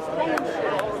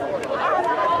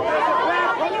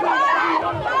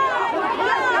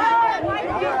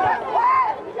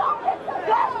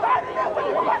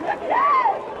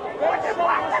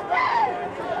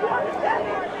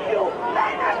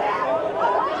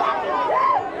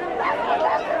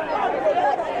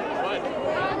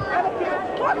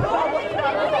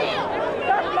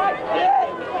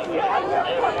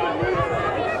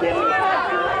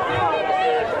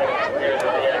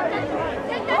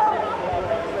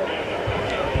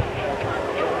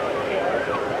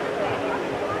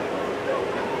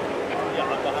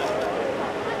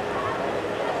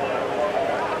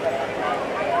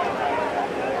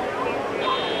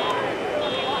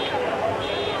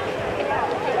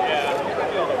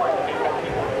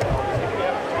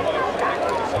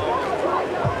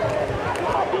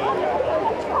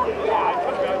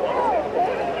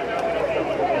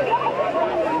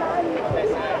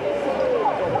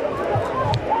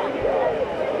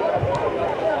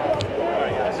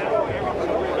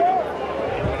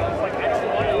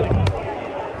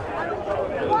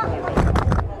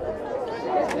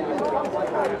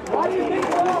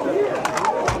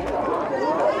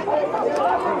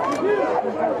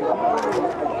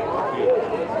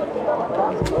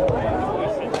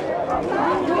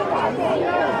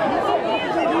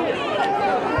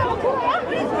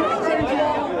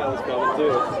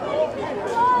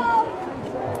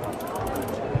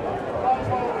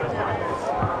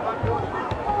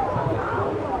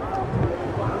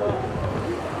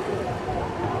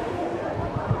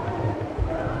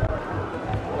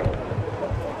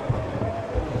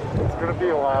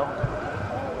out.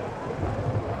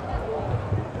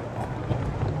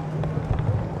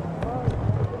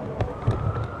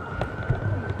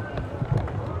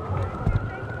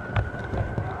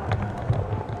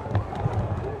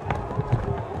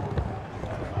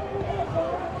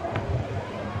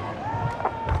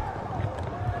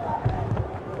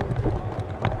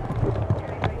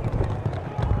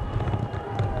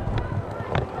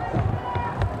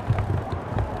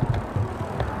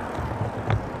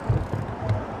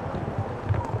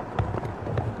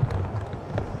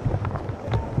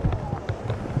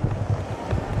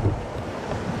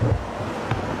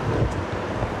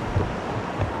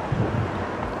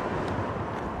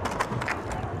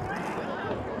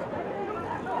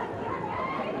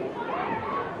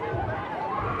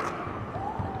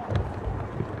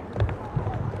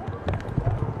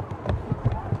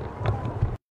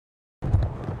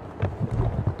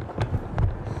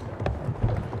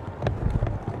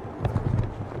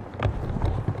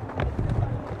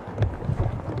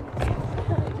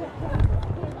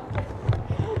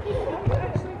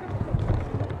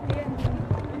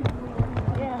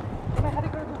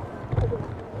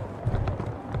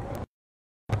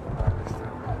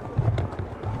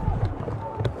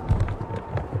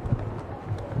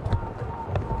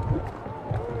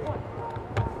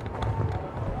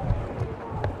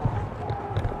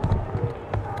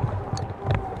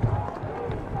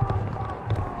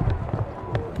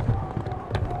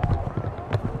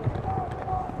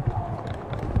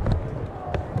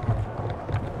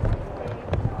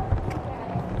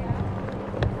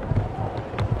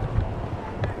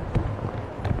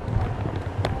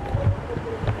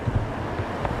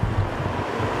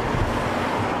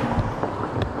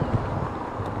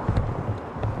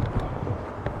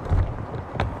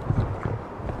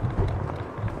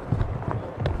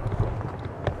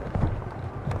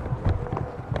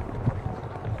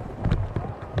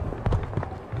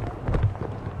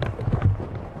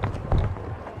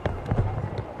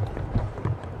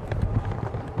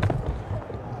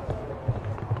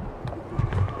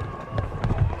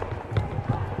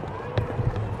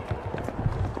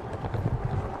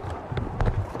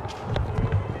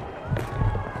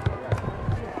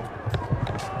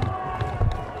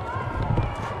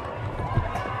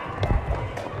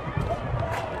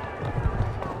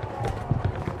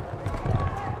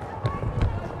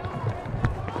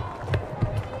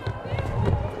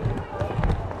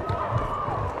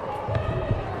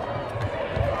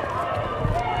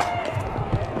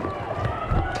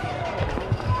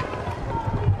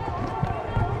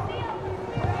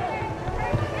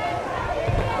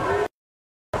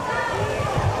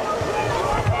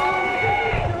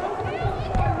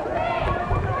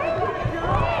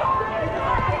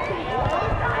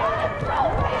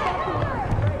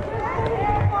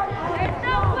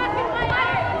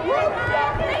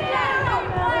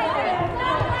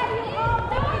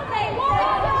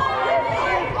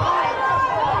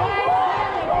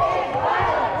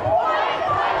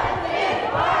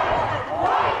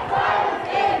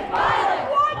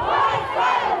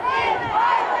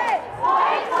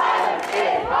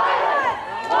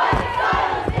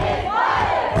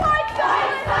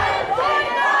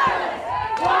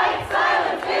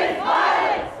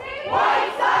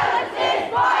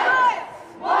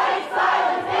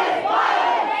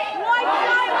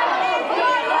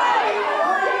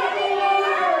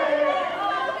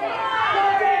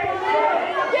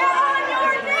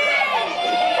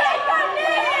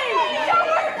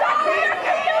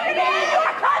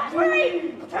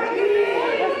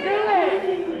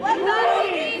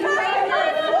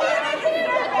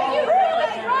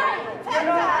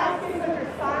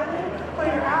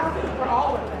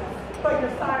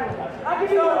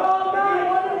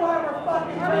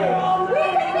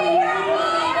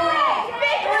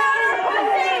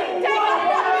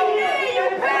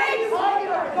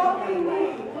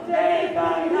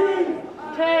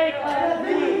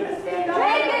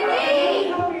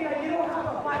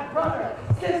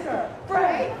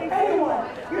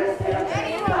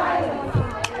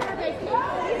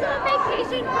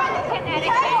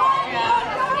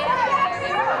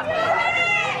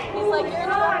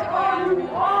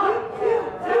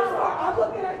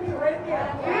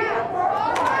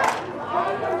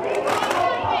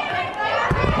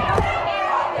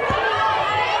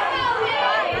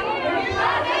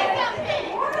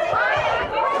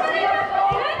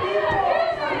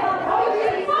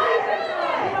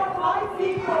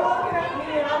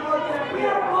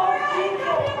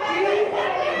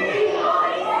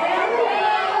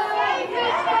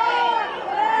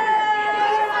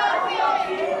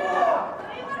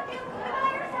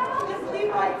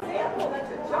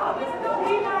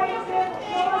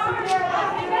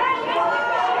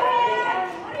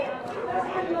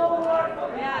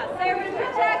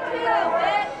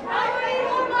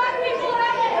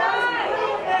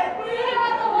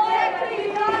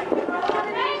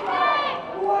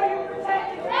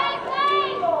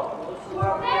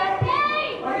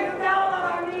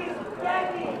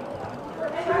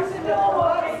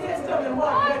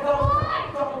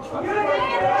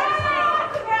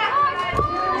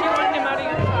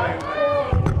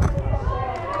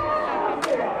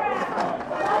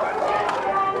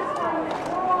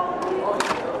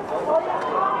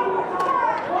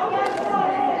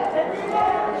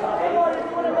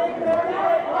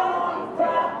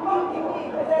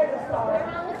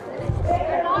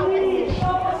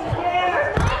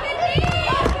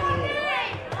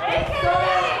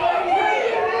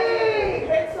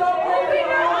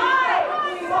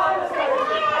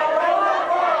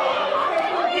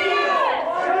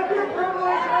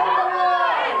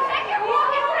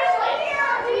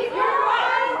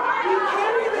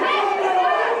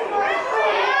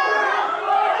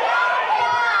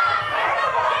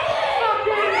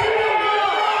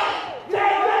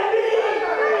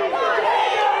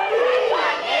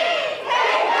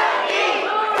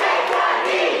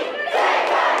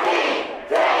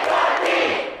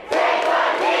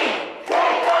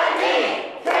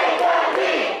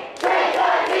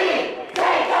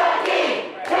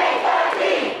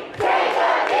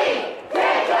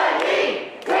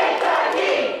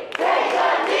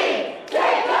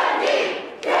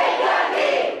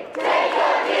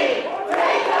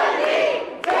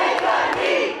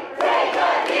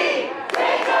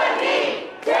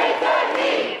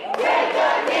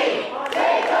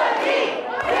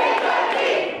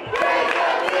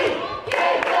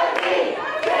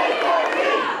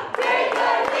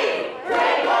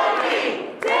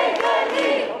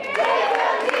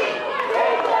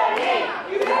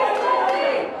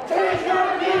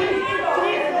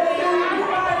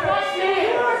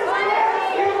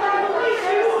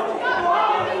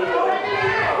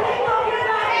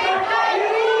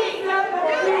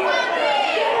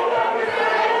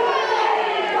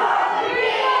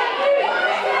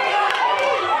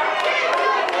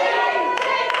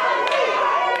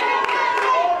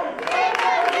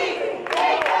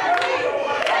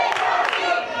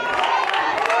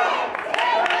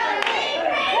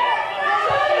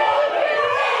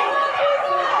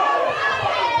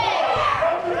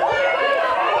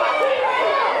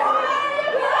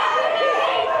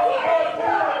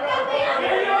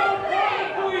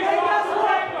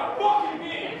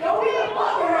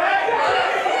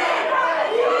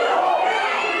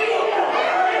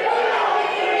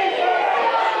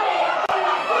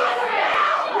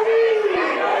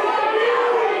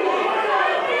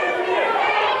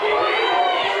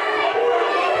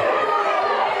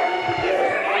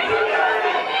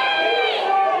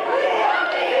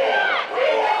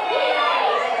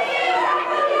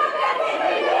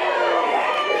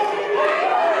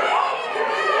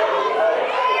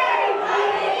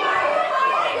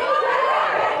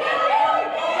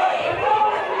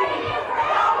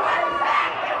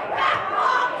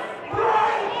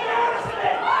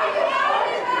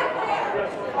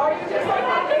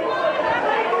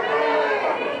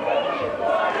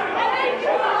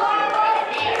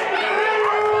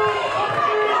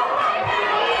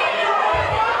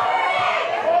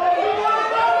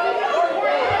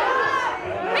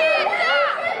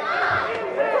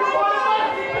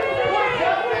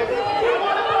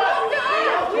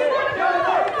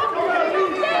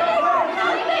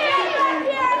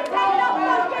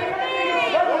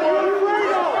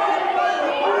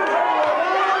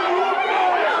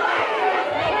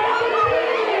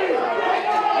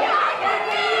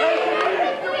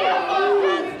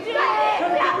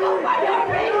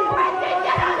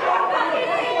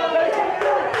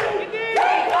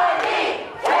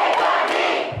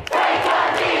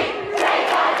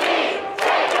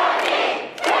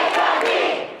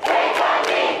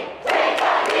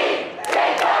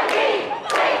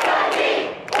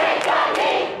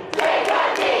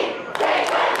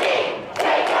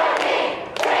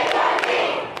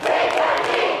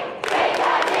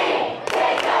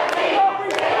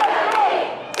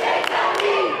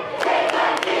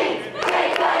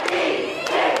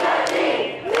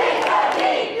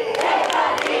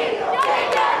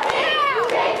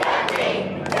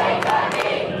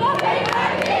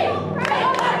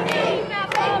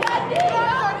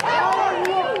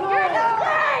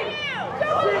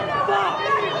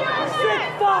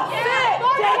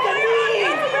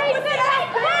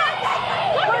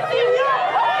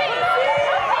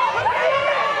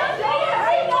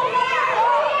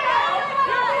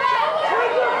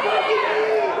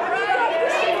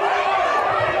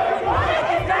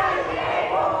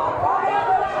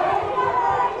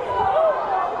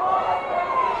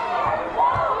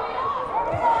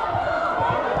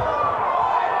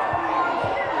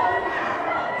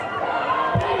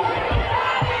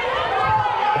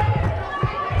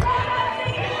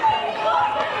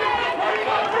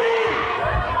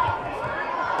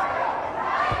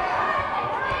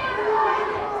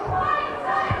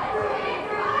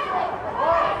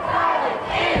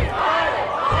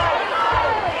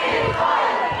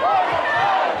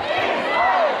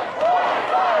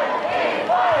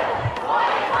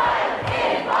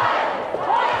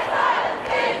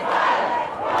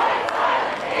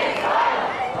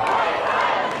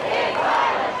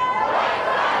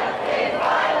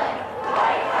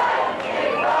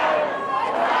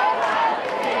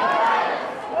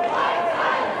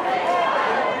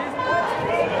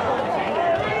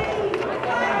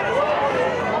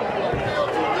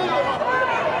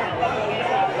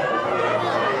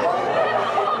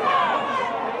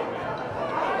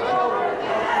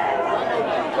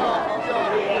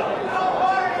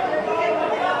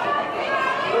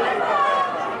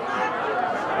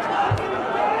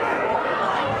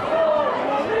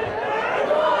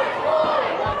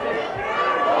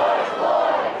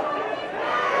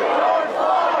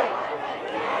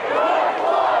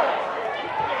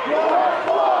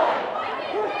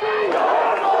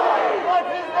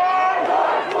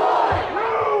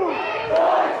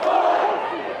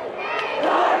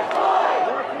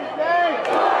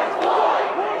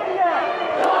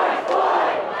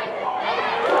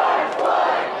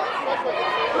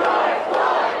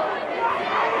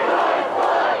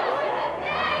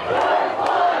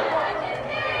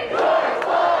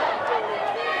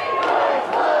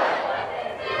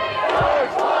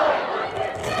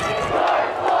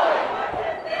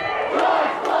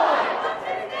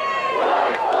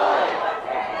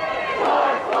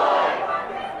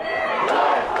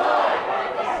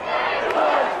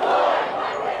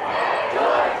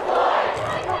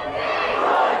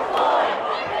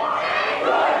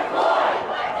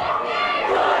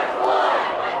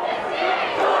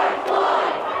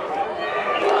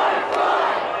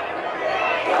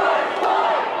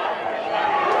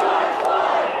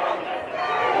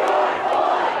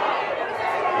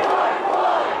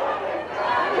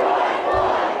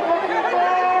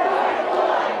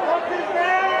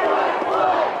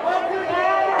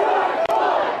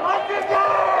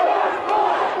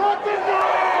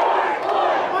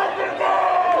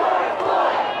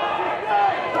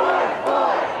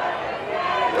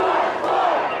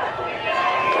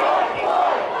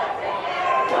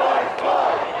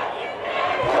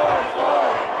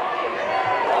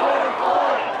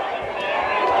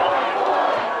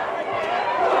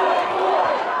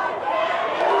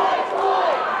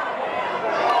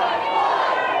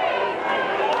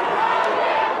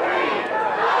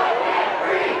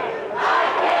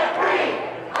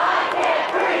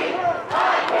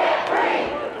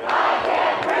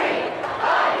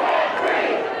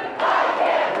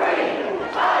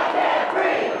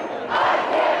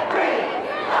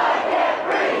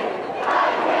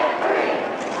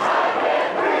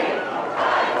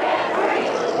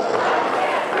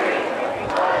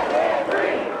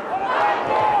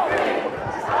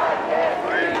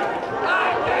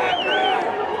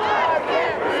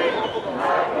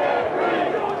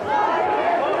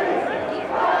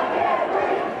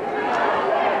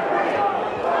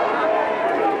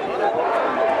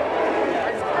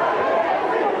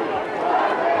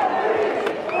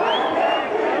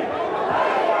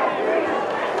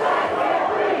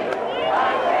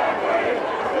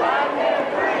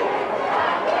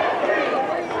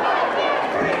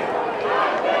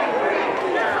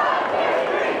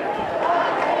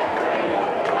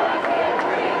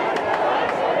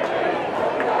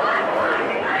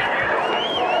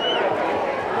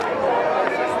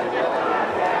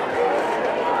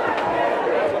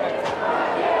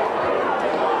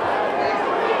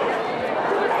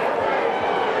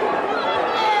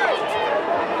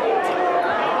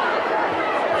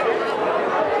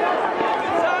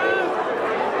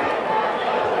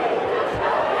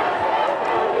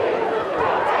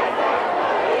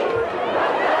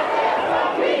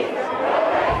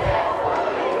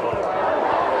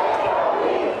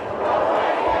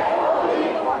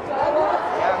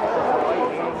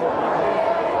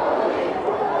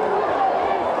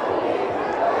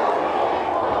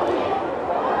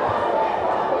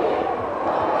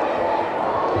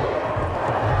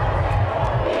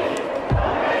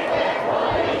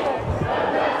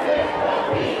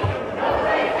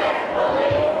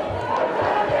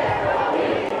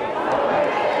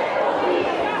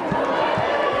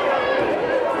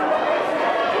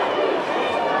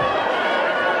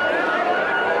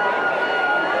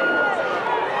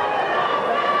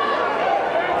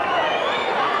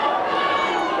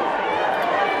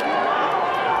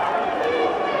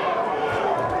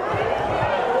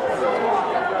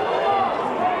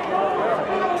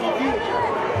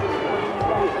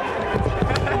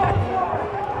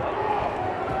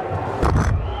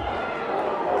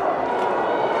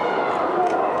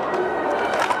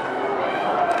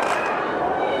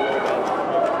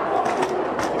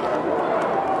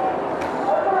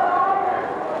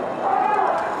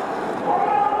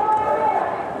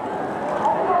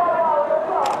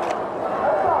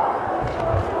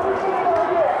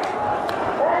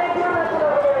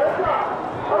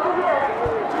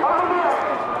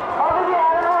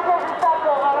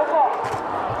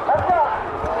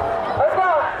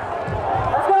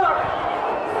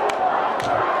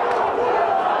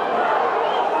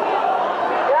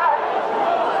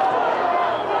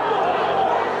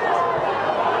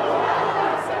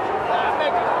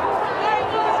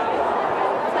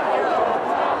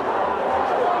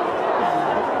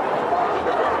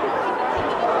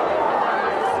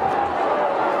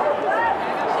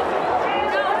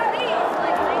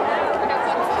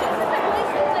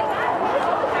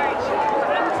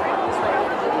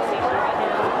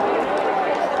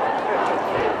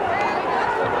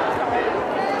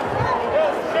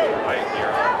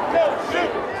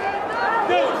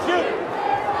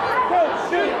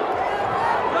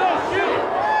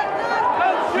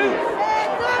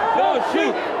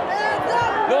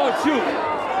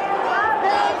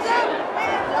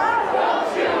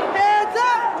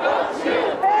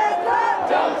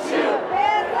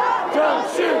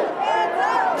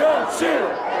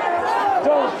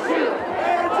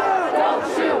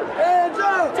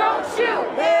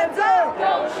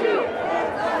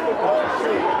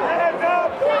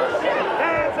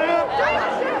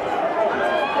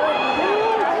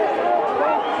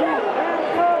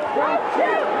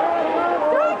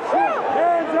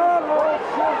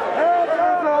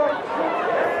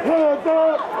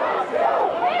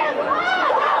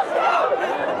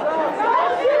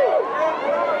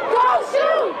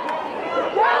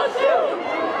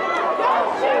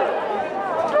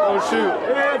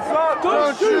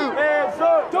 Don't shoot. Hands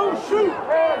up. Don't shoot.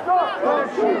 Hands up.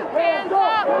 Don't shoot. Hands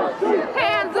up.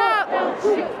 Hands up. Don't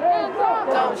shoot. Hands up.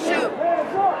 Don't shoot.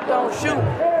 Don't shoot.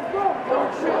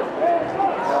 Don't shoot.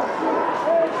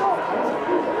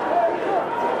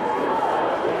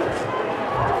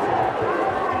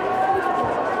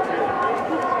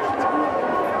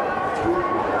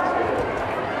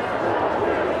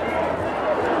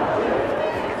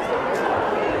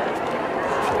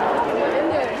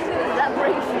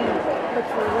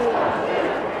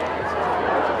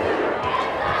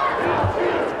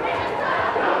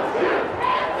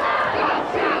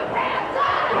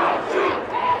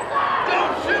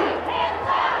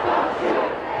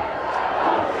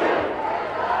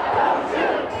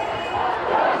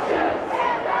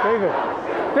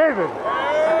 David.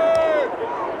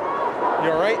 You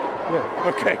all right? Yeah.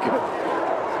 Okay, good.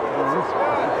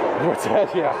 What's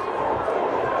that? Yeah.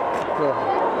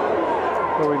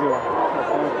 What are we doing?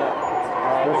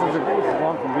 This is a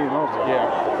long from being over.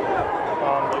 Yeah.